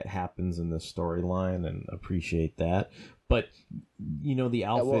understand why it happens in this storyline and appreciate that, but the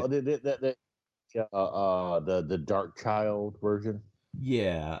outfit. The Dark Child version.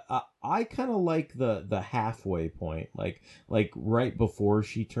 Yeah, I kind of like the halfway point, like right before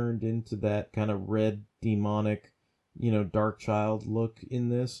she turned into that kind of red demonic, Dark Child look in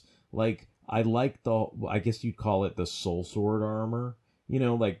this. Like, I like I guess you'd call it the Soul Sword armor, You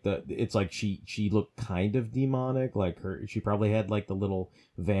know, like it's like she looked kind of demonic. Like she probably had like the little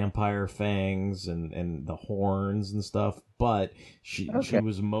vampire fangs and the horns and stuff, but she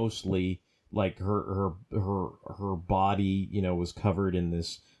was mostly like her body, you know, was covered in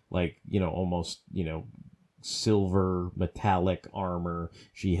this like, you know, almost, you know, silver metallic armor.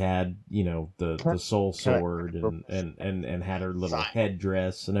 She had, you know, the soul sword and had her little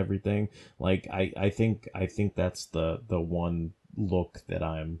headdress and everything. Like I think that's the one look that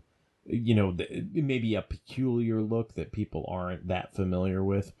I'm, you know, maybe a peculiar look that people aren't that familiar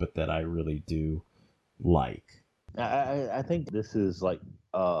with, but that I really do like. I think this is like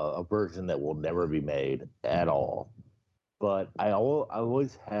a version that will never be made at all. But I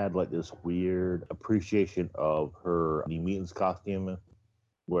always had like this weird appreciation of her New Mutants costume,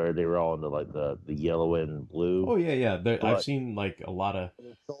 where they were all in the yellow and blue. Oh yeah. I've seen like a lot of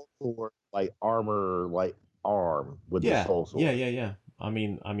soul sword, like armor, like arm with the soul sword. Yeah. I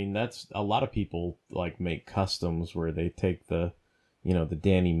mean that's a lot of people like make customs where they take the, you know, the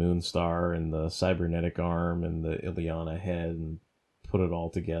Danny Moonstar and the cybernetic arm and the Ileana head and put it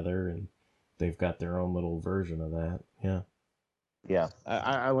all together, and they've got their own little version of that. Yeah. Yeah,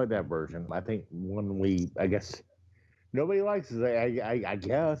 I like that version. I think I guess nobody likes it. I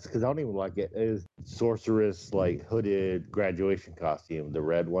guess because I don't even like it. Is sorceress like hooded graduation costume, the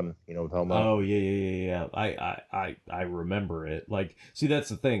red one? You know what I'm talking about? Oh yeah. I remember it. Like, see, that's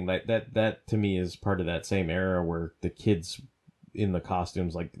the thing. Like that to me is part of that same era where the kids in the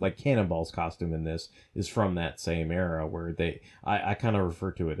costumes, like Cannonball's costume in this is from that same era where I kind of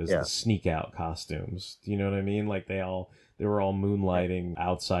refer to it as the sneak out costumes. Do you know what I mean? Like they were all moonlighting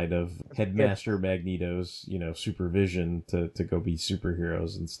outside of Headmaster Magneto's, you know, supervision to go be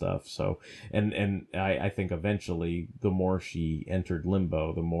superheroes and stuff. So, and I think eventually the more she entered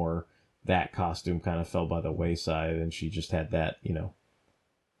Limbo, the more that costume kind of fell by the wayside, and she just had that, you know,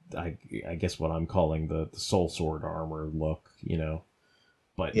 I guess what I'm calling the soul sword armor look, you know.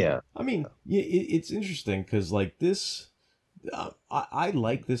 But yeah, I mean, it's interesting because like this, I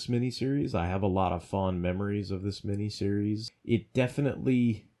like this miniseries. I have a lot of fond memories of this miniseries. It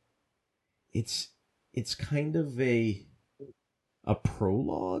definitely, it's kind of a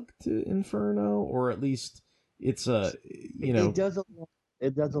prologue to Inferno, or at least it's a, you know, it does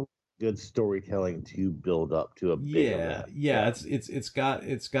a good storytelling to build up to a big event. Yeah. It's got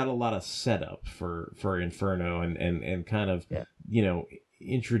a lot of setup for Inferno and kind of, you know,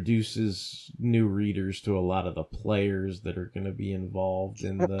 introduces new readers to a lot of the players that are going to be involved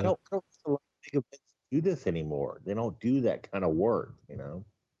in the. I don't do this anymore. They don't do that kind of work, you know.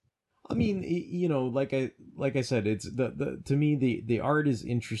 I mean, you know, like I said, it's the to me the art is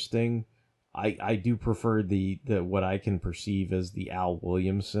interesting. I do prefer the what I can perceive as the Al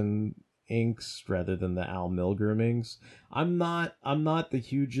Williamson inks rather than the Al Milgrom inks. I'm not the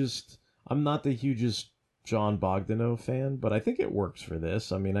hugest John Bogdanove fan, but I think it works for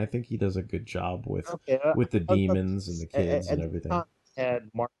this. I mean, I think he does a good job with the demons and the kids and everything. Had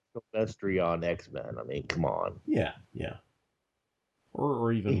Mark Silvestri on X-Men. I mean, come on. Yeah.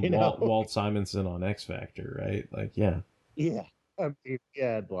 Or even Walt Simonson on X Factor, right? Like, yeah. Yeah. I mean, he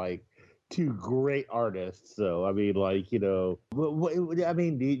had like two great artists. So I mean, like, you know, I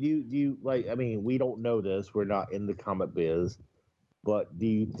mean, do you like? I mean, we don't know this. We're not in the comic biz. But do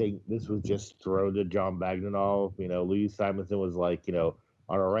you think this was just thrown to John Bagnanoff? You know, Louise Simonson was like, you know,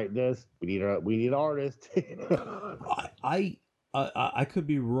 all right, this we need an artist. I could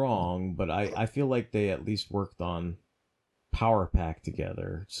be wrong, but I feel like they at least worked on Power Pack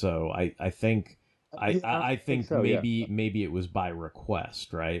together. So I think I think so, maybe it was by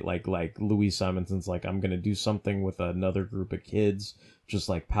request, right? Like Louise Simonson's like, I'm gonna do something with another group of kids, just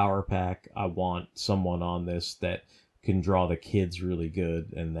like Power Pack. I want someone on this that can draw the kids really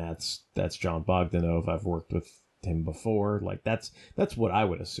good, and that's John Bogdanove. I've worked with him before. Like that's what I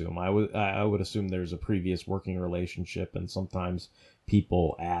would assume. I would assume there's a previous working relationship, and sometimes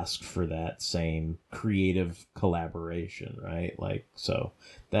people ask for that same creative collaboration, right? Like, so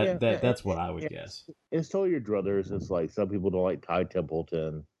that's what I would guess. It's totally your druthers. It's like some people don't like Ty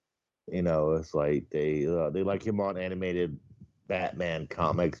Templeton. You know, it's like they like him on animated Batman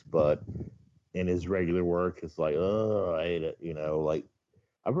comics, but in his regular work, it's like, oh, I hate it. You know, like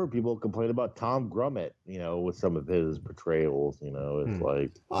I've heard people complain about Tom Grummett, you know, with some of his portrayals. You know, it's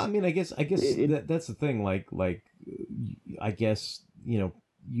like. Well, I mean, I guess that's the thing. Like, I guess, you know,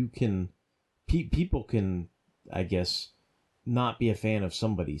 you can, people can, I guess, not be a fan of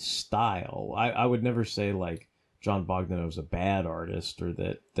somebody's style. I would never say like John Bogdanov's a bad artist, or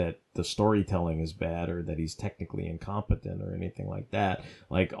that the storytelling is bad, or that he's technically incompetent, or anything like that.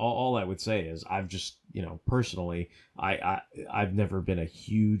 Like, all I would say is, I've just, personally, I've never been a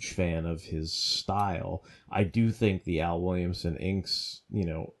huge fan of his style. I do think the Al Williamson inks,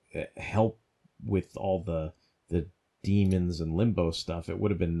 help with all the demons and limbo stuff. It would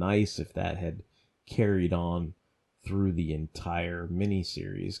have been nice if that had carried on through the entire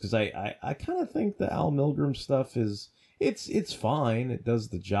miniseries, because I kind of think the Al Milgrom stuff it's fine, it does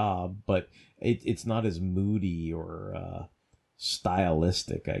the job, but it's not as moody or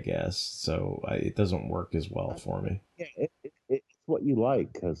stylistic, I guess, so it doesn't work as well for me. Yeah, it's what you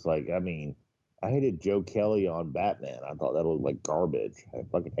like, because I hated Joe Kelly on Batman. I thought that looked like garbage. I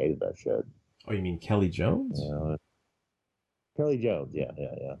fucking hated that shit. Oh, you mean Kelly Jones? Kelly Jones, yeah.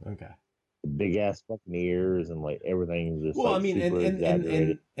 Okay. Big ass fucking ears and everything just well, I mean, super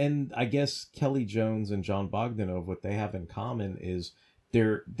exaggerated. And I guess Kelly Jones and John Bogdanove, what they have in common is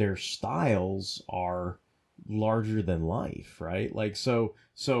their styles are larger than life, right? Like, so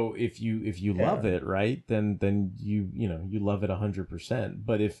if you love it, right, then you love it 100%.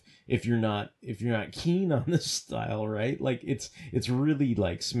 But if you're not keen on this style, right, like it's really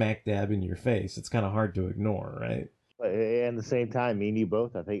like smack dab in your face. It's kind of hard to ignore, right? And at the same time, me and you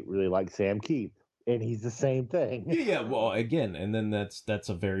both, I think, really like Sam Keith, and he's the same thing. Yeah. Well, again, and then that's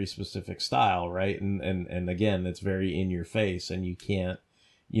a very specific style, right? And again, it's very in your face, and you can't,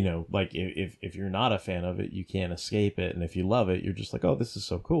 like if you're not a fan of it, you can't escape it, and if you love it, you're just like, oh, this is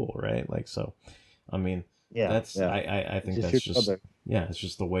so cool, right? Like, so, I mean, I think that's just it's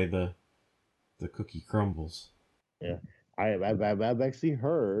just the way the cookie crumbles. Yeah, I've actually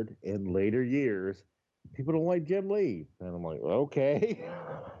heard in later years, people don't like Jim Lee, and I'm like, okay.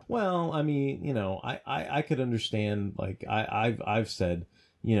 Well, I mean, I could understand. Like, I've said,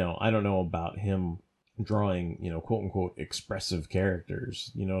 I don't know about him drawing, quote unquote expressive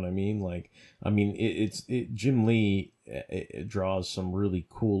characters. You know what I mean? Like, I mean, Jim Lee it draws some really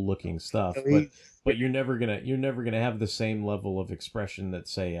cool looking stuff, but you're never gonna have the same level of expression that,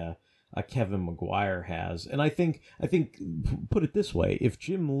 say, a Kevin Maguire has. And I think put it this way: if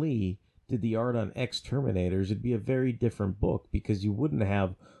Jim Lee did the art on X-Terminators, it'd be a very different book, because you wouldn't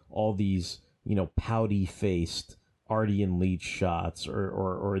have all these, pouty faced Artie Leach shots,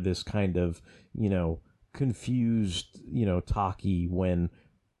 or this kind of, confused, Taki when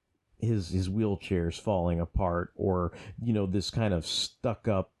his wheelchair's falling apart, or, this kind of stuck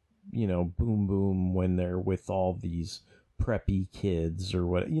up, boom boom when they're with all these preppy kids, or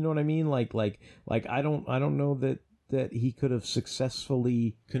what, you know what I mean? Like I don't know that he could have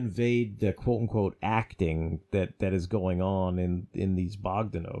successfully conveyed the quote unquote acting that is going on in these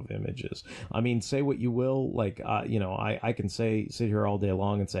Bogdanove images. I mean, say what you will, like, I can sit here all day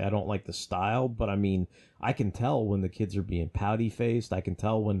long and say I don't like the style, but I mean, I can tell when the kids are being pouty faced. I can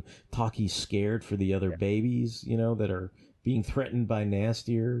tell when Taki's scared for the other babies, that are being threatened by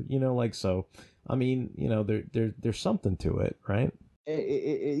Nastier, like, so, I mean, there's something to it, right?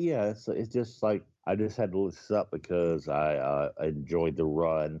 Yeah, it's just like, I just had to look this up because I enjoyed the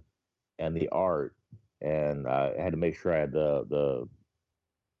run and the art, and I had to make sure I had the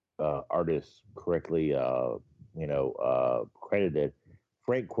artist correctly, credited.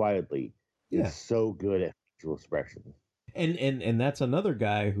 Frank Quietly is so good at facial expressions. And that's another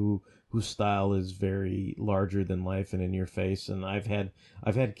guy whose style is very larger than life and in your face. And I've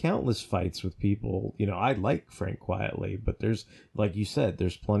had countless fights with people. I like Frank Quietly, but there's, like you said,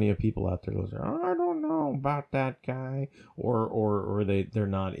 there's plenty of people out there that are, I don't know about that guy, or they're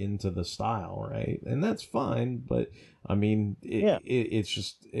not into the style, right? And that's fine, but I mean, it's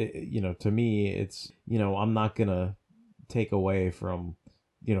just, to me, it's, I'm not gonna take away from,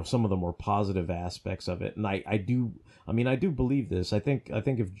 some of the more positive aspects of it. And I do believe this. I think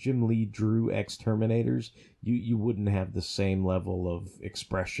if Jim Lee drew X-Terminators, you wouldn't have the same level of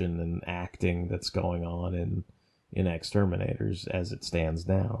expression and acting that's going on in X-Terminators as it stands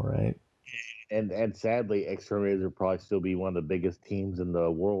now, right? And sadly, X-Terminators would probably still be one of the biggest teams in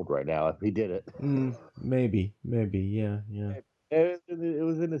the world right now if he did it. Maybe, yeah. It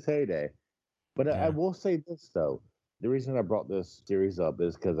was in his heyday. But I will say this, though. The reason I brought this series up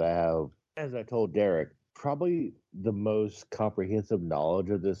is because I have, as I told Derek, probably the most comprehensive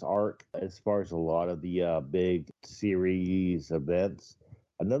knowledge of this arc as far as a lot of the big series events.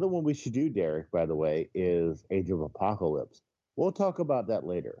 Another one we should do, Derek, by the way, is Age of Apocalypse. We'll talk about that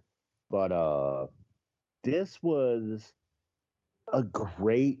later. But this was a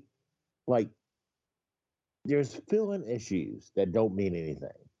great, there's fill-in issues that don't mean anything.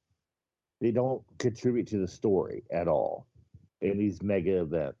 They don't contribute to the story at all in these mega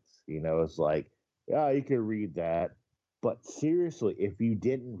events. It's like, yeah, you could read that. But seriously, if you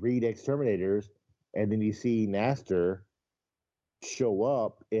didn't read X-Terminators and then you see Naster show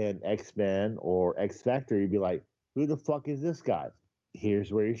up in X-Men or X Factor, you'd be like, who the fuck is this guy?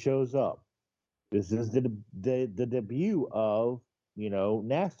 Here's where he shows up. This is the debut of,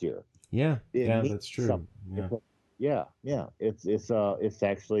 Naster. Yeah, It yeah, means that's true. something. Yeah. It's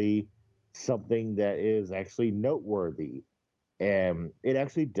actually something that is actually noteworthy, and it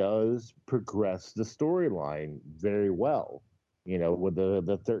actually does progress the storyline very well. With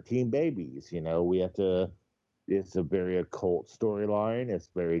the 13 babies, we have to. It's a very occult storyline. It's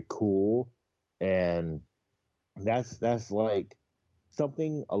very cool, and that's like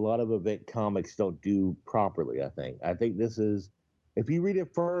something a lot of event comics don't do properly. I think this is, if you read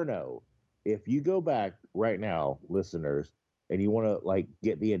Inferno, if you go back right now, listeners, and you want to like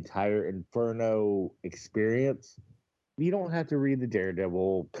get the entire Inferno experience, you don't have to read the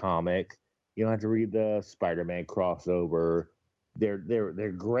Daredevil comic. You don't have to read the Spider-Man crossover. They're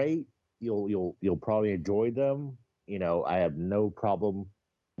great. You'll probably enjoy them. I have no problem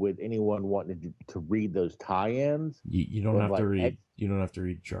with anyone wanting to read those tie-ins. You don't But have to like read. You don't have to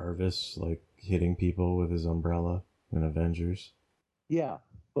read Jarvis like hitting people with his umbrella in Avengers. Yeah,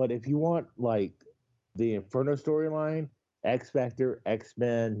 but if you want like the Inferno storyline, X Factor, X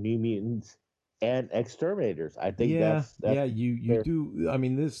Men, New Mutants, and Exterminators, I think that's Yeah. You fair. do. I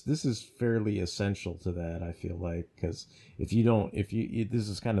mean, this is fairly essential to that. I feel like, because if you don't, if you this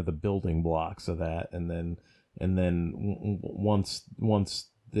is kind of the building blocks of that, and then once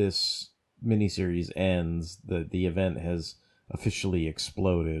this miniseries ends, the event has officially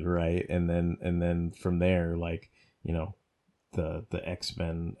exploded, right? And then from there, like, the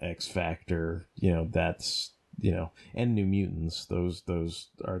X-Men, X Factor, that's, and New Mutants, those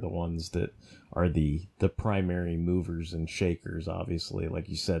are the ones that are the primary movers and shakers. Obviously, like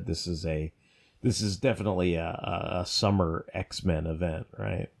you said, this is definitely a summer X-Men event,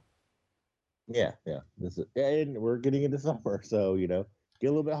 right? Yeah. And we're getting into summer, so get a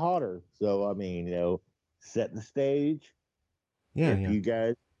little bit hotter. So I mean, set the stage. If Yeah. you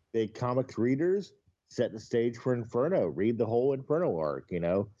guys big comics readers, set the stage for Inferno. Read the whole Inferno arc.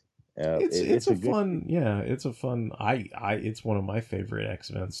 It's It's a a good. fun, yeah, it's a fun. It's one of my favorite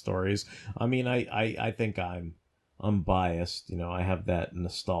X-Men stories. I mean, I think I'm biased. I have that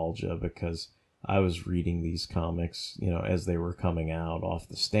nostalgia because I was reading these comics, as they were coming out off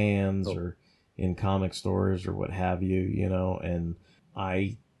the stands or in comic stores or what have you, and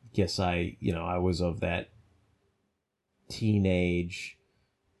I guess I was of that teenage,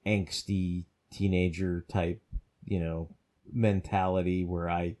 angsty teenager type, mentality where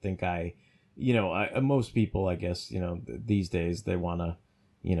I think most people, I guess, these days they want to,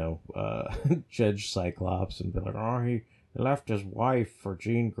 judge Cyclops and be like, oh, he left his wife for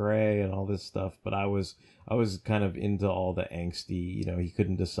Jean Grey and all this stuff. But I was kind of into all the angsty, he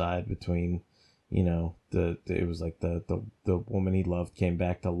couldn't decide between, it was like the woman he loved came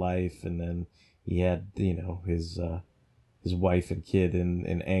back to life, and then he had, his wife and kid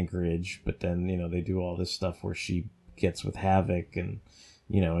in Anchorage, but then, they do all this stuff where she gets with Havoc, and,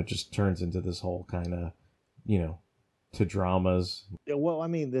 it just turns into this whole kind of, to dramas. Yeah, well, I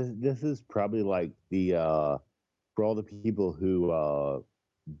mean, this is probably like the for all the people who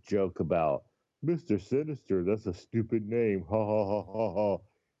joke about Mr. Sinister, that's a stupid name. Ha ha ha ha ha.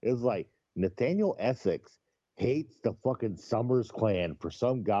 It's like Nathaniel Essex hates the fucking Summers clan for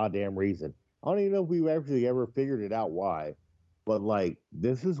some goddamn reason. I don't even know if we've actually ever figured it out why. But like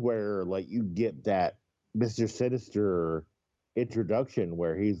this is where like you get that Mr. Sinister introduction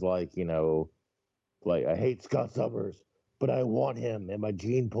where he's like, like I hate Scott Summers, but I want him in my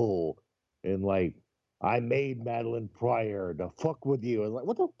gene pool. And like I made Madeline Pryor to fuck with you. And like,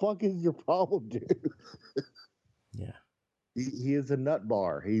 what the fuck is your problem, dude? Yeah. He is a nut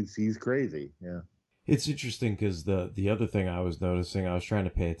bar. He's crazy. Yeah. It's interesting because the other thing I was noticing, I was trying to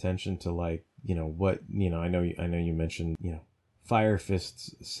pay attention to, like, what, I know you mentioned, Fire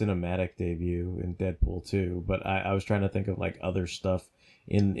Fist's cinematic debut in Deadpool 2, but I was trying to think of like other stuff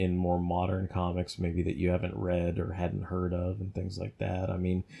in more modern comics maybe that you haven't read or hadn't heard of and things like that. I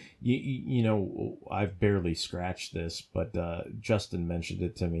mean, I've barely scratched this, but Justin mentioned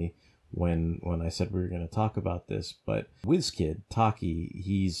it to me when I said we were going to talk about this. But WizKid Taki,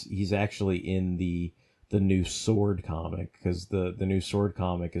 he's actually in the new Sword comic, because the new Sword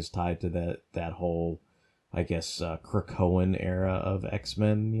comic is tied to that whole, I guess, Krakoan era of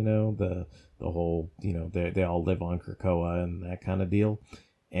X-Men, the whole, they all live on Krakoa and that kind of deal.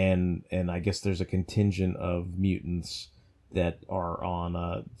 And I guess there's a contingent of mutants that are on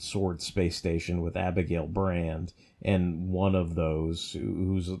a Sword space station with Abigail Brand, and one of those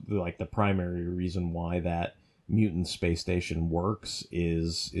who's like the primary reason why that mutant space station works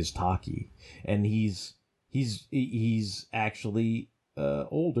is Taki, and he's actually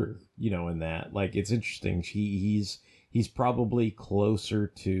older, in that. Like, it's interesting. He's probably closer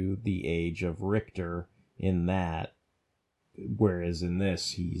to the age of Richter in that, whereas in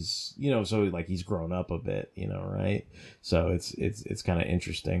this he's so like he's grown up a bit, right? So it's kind of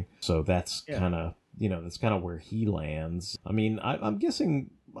interesting. So that's kind of that's kind of where he lands. I mean, I'm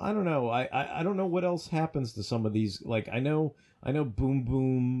guessing, I don't know, I don't know what else happens to some of these. Like, I know Boom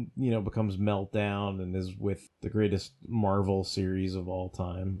Boom becomes Meltdown and is with the greatest Marvel series of all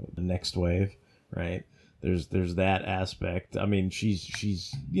time, the Next Wave, right? There's that aspect. I mean, she's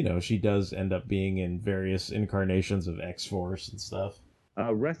she does end up being in various incarnations of X-Force and stuff.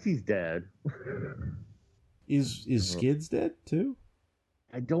 Rusty's dead. Is Skids dead too?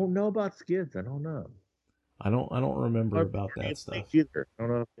 I don't know about Skids. I don't know. I don't remember about that stuff either. I don't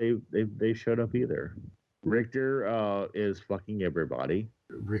know if they showed up either. Richter is fucking everybody.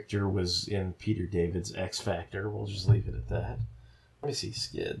 Richter was in Peter David's X Factor. We'll just leave it at that. Let me see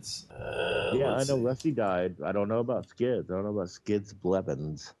Skids. I know Rusty died. I don't know about Skids. I don't know about Skids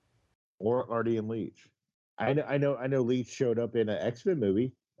Blevins or Artie and Leech. I know Leech showed up in an X-Men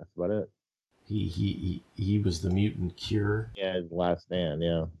movie. That's about it. He was the mutant cure. Yeah, Last Stand.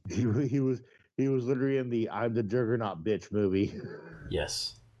 Yeah, he was literally in the I'm the Juggernaut bitch movie.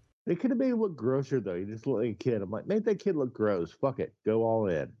 Yes. They could have made him look grosser though. He just looked like a kid. I'm like, make that kid look gross. Fuck it, go all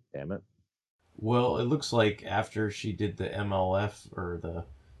in. Damn it. Well, it looks like after she did the MLF or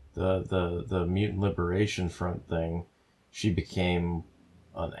the Mutant Liberation Front thing, she became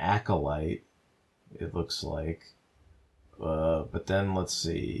an acolyte, it looks like. But then, let's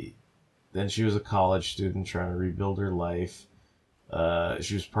see. Then she was a college student trying to rebuild her life.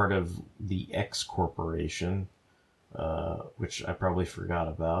 She was part of the X Corporation, which I probably forgot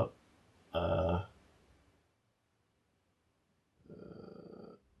about.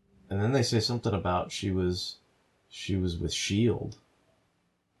 And then they say something about she was with S.H.I.E.L.D.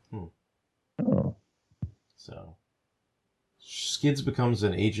 Oh. So Skids becomes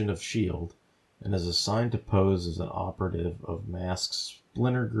an agent of S.H.I.E.L.D. and is assigned to pose as an operative of Mask's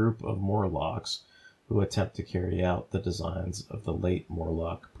splinter group of Morlocks who attempt to carry out the designs of the late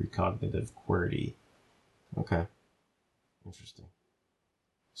Morlock precognitive QWERTY. Okay. Interesting.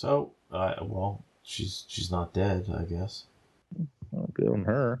 So, well, she's not dead, I guess. Good on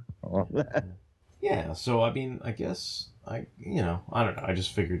her. Yeah, so I mean, I guess I don't know. I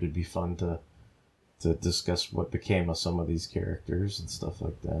just figured it'd be fun to discuss what became of some of these characters and stuff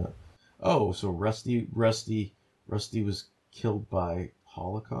like that. Oh, so Rusty was killed by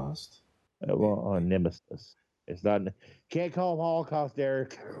Holocaust? Well, Nemesis. It's not. Can't call him Holocaust,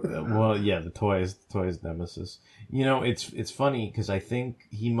 Derek. Well, yeah, the toy's Nemesis. It's funny because I think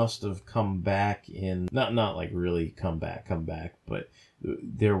he must have come back in not like really come back, but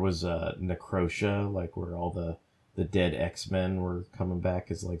there was a Necrotia, like where all the dead X-Men were coming back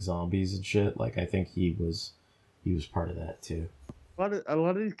as like zombies and shit. Like, I think he was part of that too. A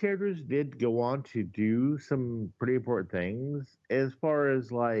lot of these characters did go on to do some pretty important things as far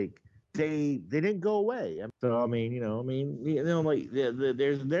as like they didn't go away. So like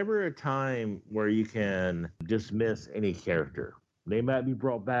there's never a time where you can dismiss any character. They might be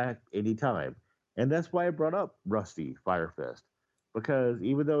brought back anytime, and that's why I brought up Rusty Firefist, because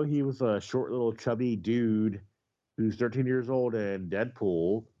even though he was a short little chubby dude who's 13 years old in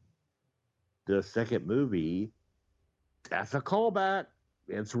Deadpool, the second movie, that's a callback.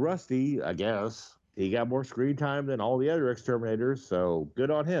 It's Rusty, I guess. He got more screen time than all the other X-Terminators, so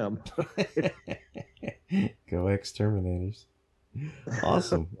good on him. Go X-Terminators.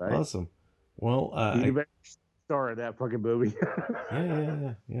 Awesome. Right? Awesome. Well, he's the star in that fucking movie.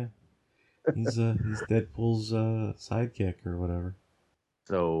 yeah. He's Deadpool's sidekick or whatever.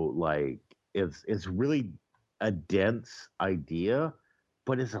 So like it's really a dense idea,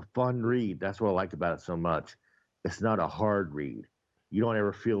 but it's a fun read. That's what I like about it so much. It's not a hard read. You don't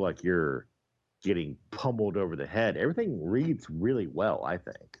ever feel like you're getting pummeled over the head. Everything reads really well, I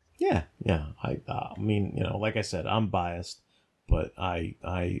think. Yeah. I mean, like I said, I'm biased, but I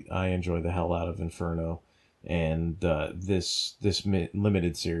enjoy the hell out of Inferno, and this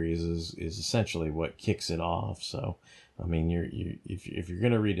limited series is essentially what kicks it off. So, I mean, if you're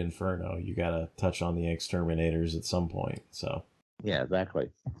gonna read Inferno, you gotta touch on the X-Terminators at some point. So. Yeah,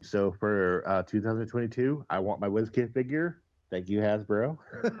 exactly. So for 2022, I want my WizKid figure. Thank you, Hasbro.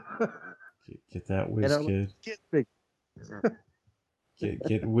 Get that WizKid.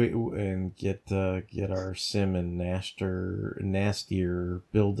 get our Sim and nastier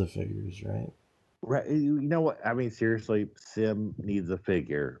Build-A-Figures, right? Right. You know what? I mean, seriously, Sim needs a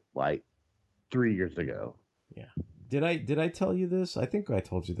figure like 3 years ago. Yeah. Did I tell you this? I think I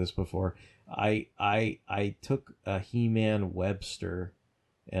told you this before. I took a He-Man Webster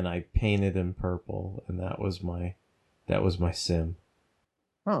and I painted him purple, and that was my Sim.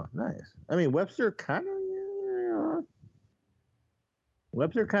 Oh, nice. I mean, Webster kind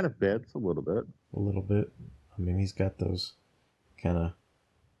of fits a little bit. A little bit. I mean, he's got those kind of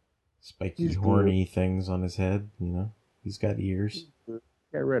spiky, He's horny things on his head. You know, he's got ears.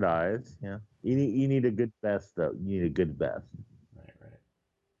 Got red eyes. Yeah. You need a good vest though. You need a good vest. Right.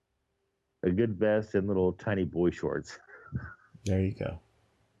 A good vest and little tiny boy shorts. There you go.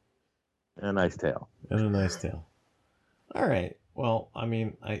 And a nice tail. All right. Well, I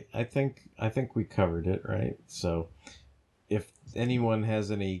mean, I think we covered it, right? So, if anyone has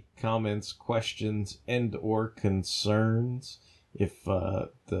any comments, questions, and or concerns, if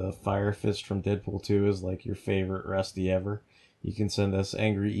the Fire Fist from Deadpool 2 is like your favorite Rusty ever, you can send us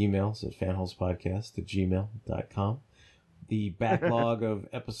angry emails at fanholespodcast@gmail.com. The backlog of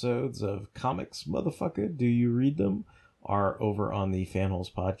episodes of Comics, Motherfucker, Do You Read Them? Are over on the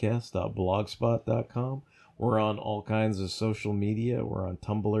fanholespodcast.blogspot.com. We're on all kinds of social media. We're on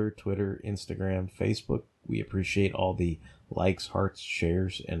Tumblr, Twitter, Instagram, Facebook. We appreciate all the likes, hearts,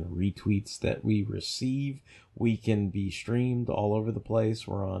 shares, and retweets that we receive. We can be streamed all over the place.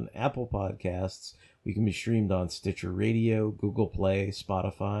 We're on Apple Podcasts. We can be streamed on Stitcher Radio, Google Play,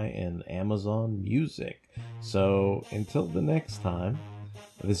 Spotify, and Amazon Music. So until the next time,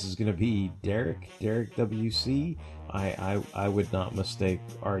 this is going to be Derek WC. I would not mistake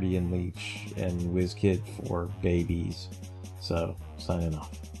Artie and Leech and WizKid for babies. So, signing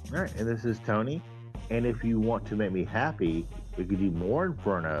off. All right, and this is Tony. And if you want to make me happy, we could do more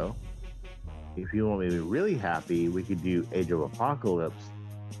Inferno. If you want me to be really happy, we could do Age of Apocalypse.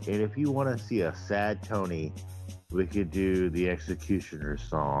 And if you want to see a sad Tony, we could do the Executioner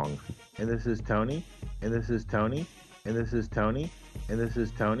song. And this is Tony. And this is Tony. And this is Tony. And this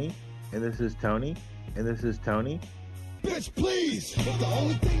is Tony. And this is Tony. And this is Tony. Bitch, please. The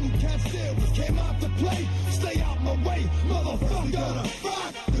only thing you can't steal was came out to play. Stay out my way, motherfucker. We gonna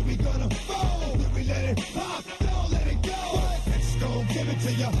rock, then we gonna fall. Then we let it pop, don't let it go. X gon' give it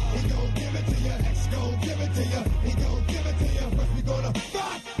to ya, he gon' give it to ya. X gon' give it to ya, he gon' give it to ya. First we gonna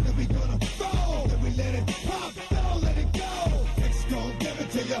rock, then we gonna fall. Then we let it pop, don't let it go. X gon' give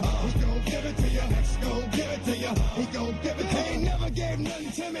it to ya, he gon' give it to ya. X gon' give it to ya, he gon' give it to ya. He ain't never gave nothing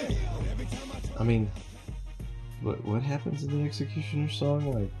to me. Every time I mean, what happens in the Executioner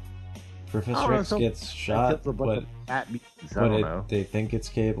song? Like, Professor X gets shot, but they think it's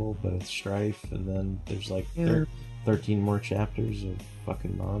Cable, but it's Strife, and then there's like 13 more chapters of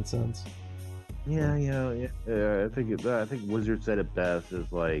fucking nonsense. Yeah. I think Wizard said it best.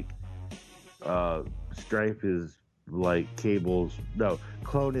 Is like, Strife is like Cable's. No,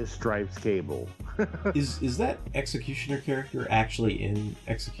 Clone is Strife's Cable. Is that Executioner character actually in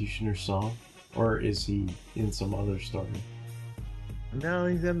Executioner's song? Or is he in some other story? No,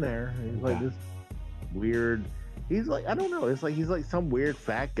 he's in there. He's like this weird. He's like, I don't know. It's like he's like some weird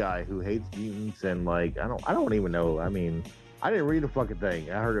fat guy who hates mutants and like I don't even know. I mean, I didn't read the fucking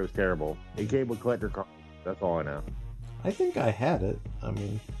thing. I heard it was terrible. It came with collector cards. That's all I know. I think I had it. I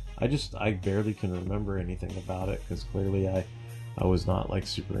mean, I barely can remember anything about it because clearly I was not like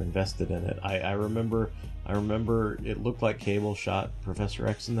super invested in it. I remember it looked like Cable shot Professor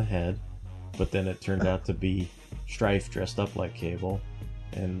X in the head. But then it turned out to be Strife dressed up like Cable,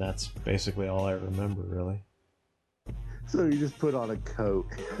 and that's basically all I remember, really. So you just put on a coat.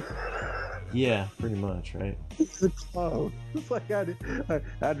 Yeah, pretty much, right? It's a clone. It's like I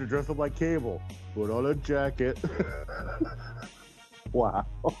had to dress up like Cable. Put on a jacket. Wow.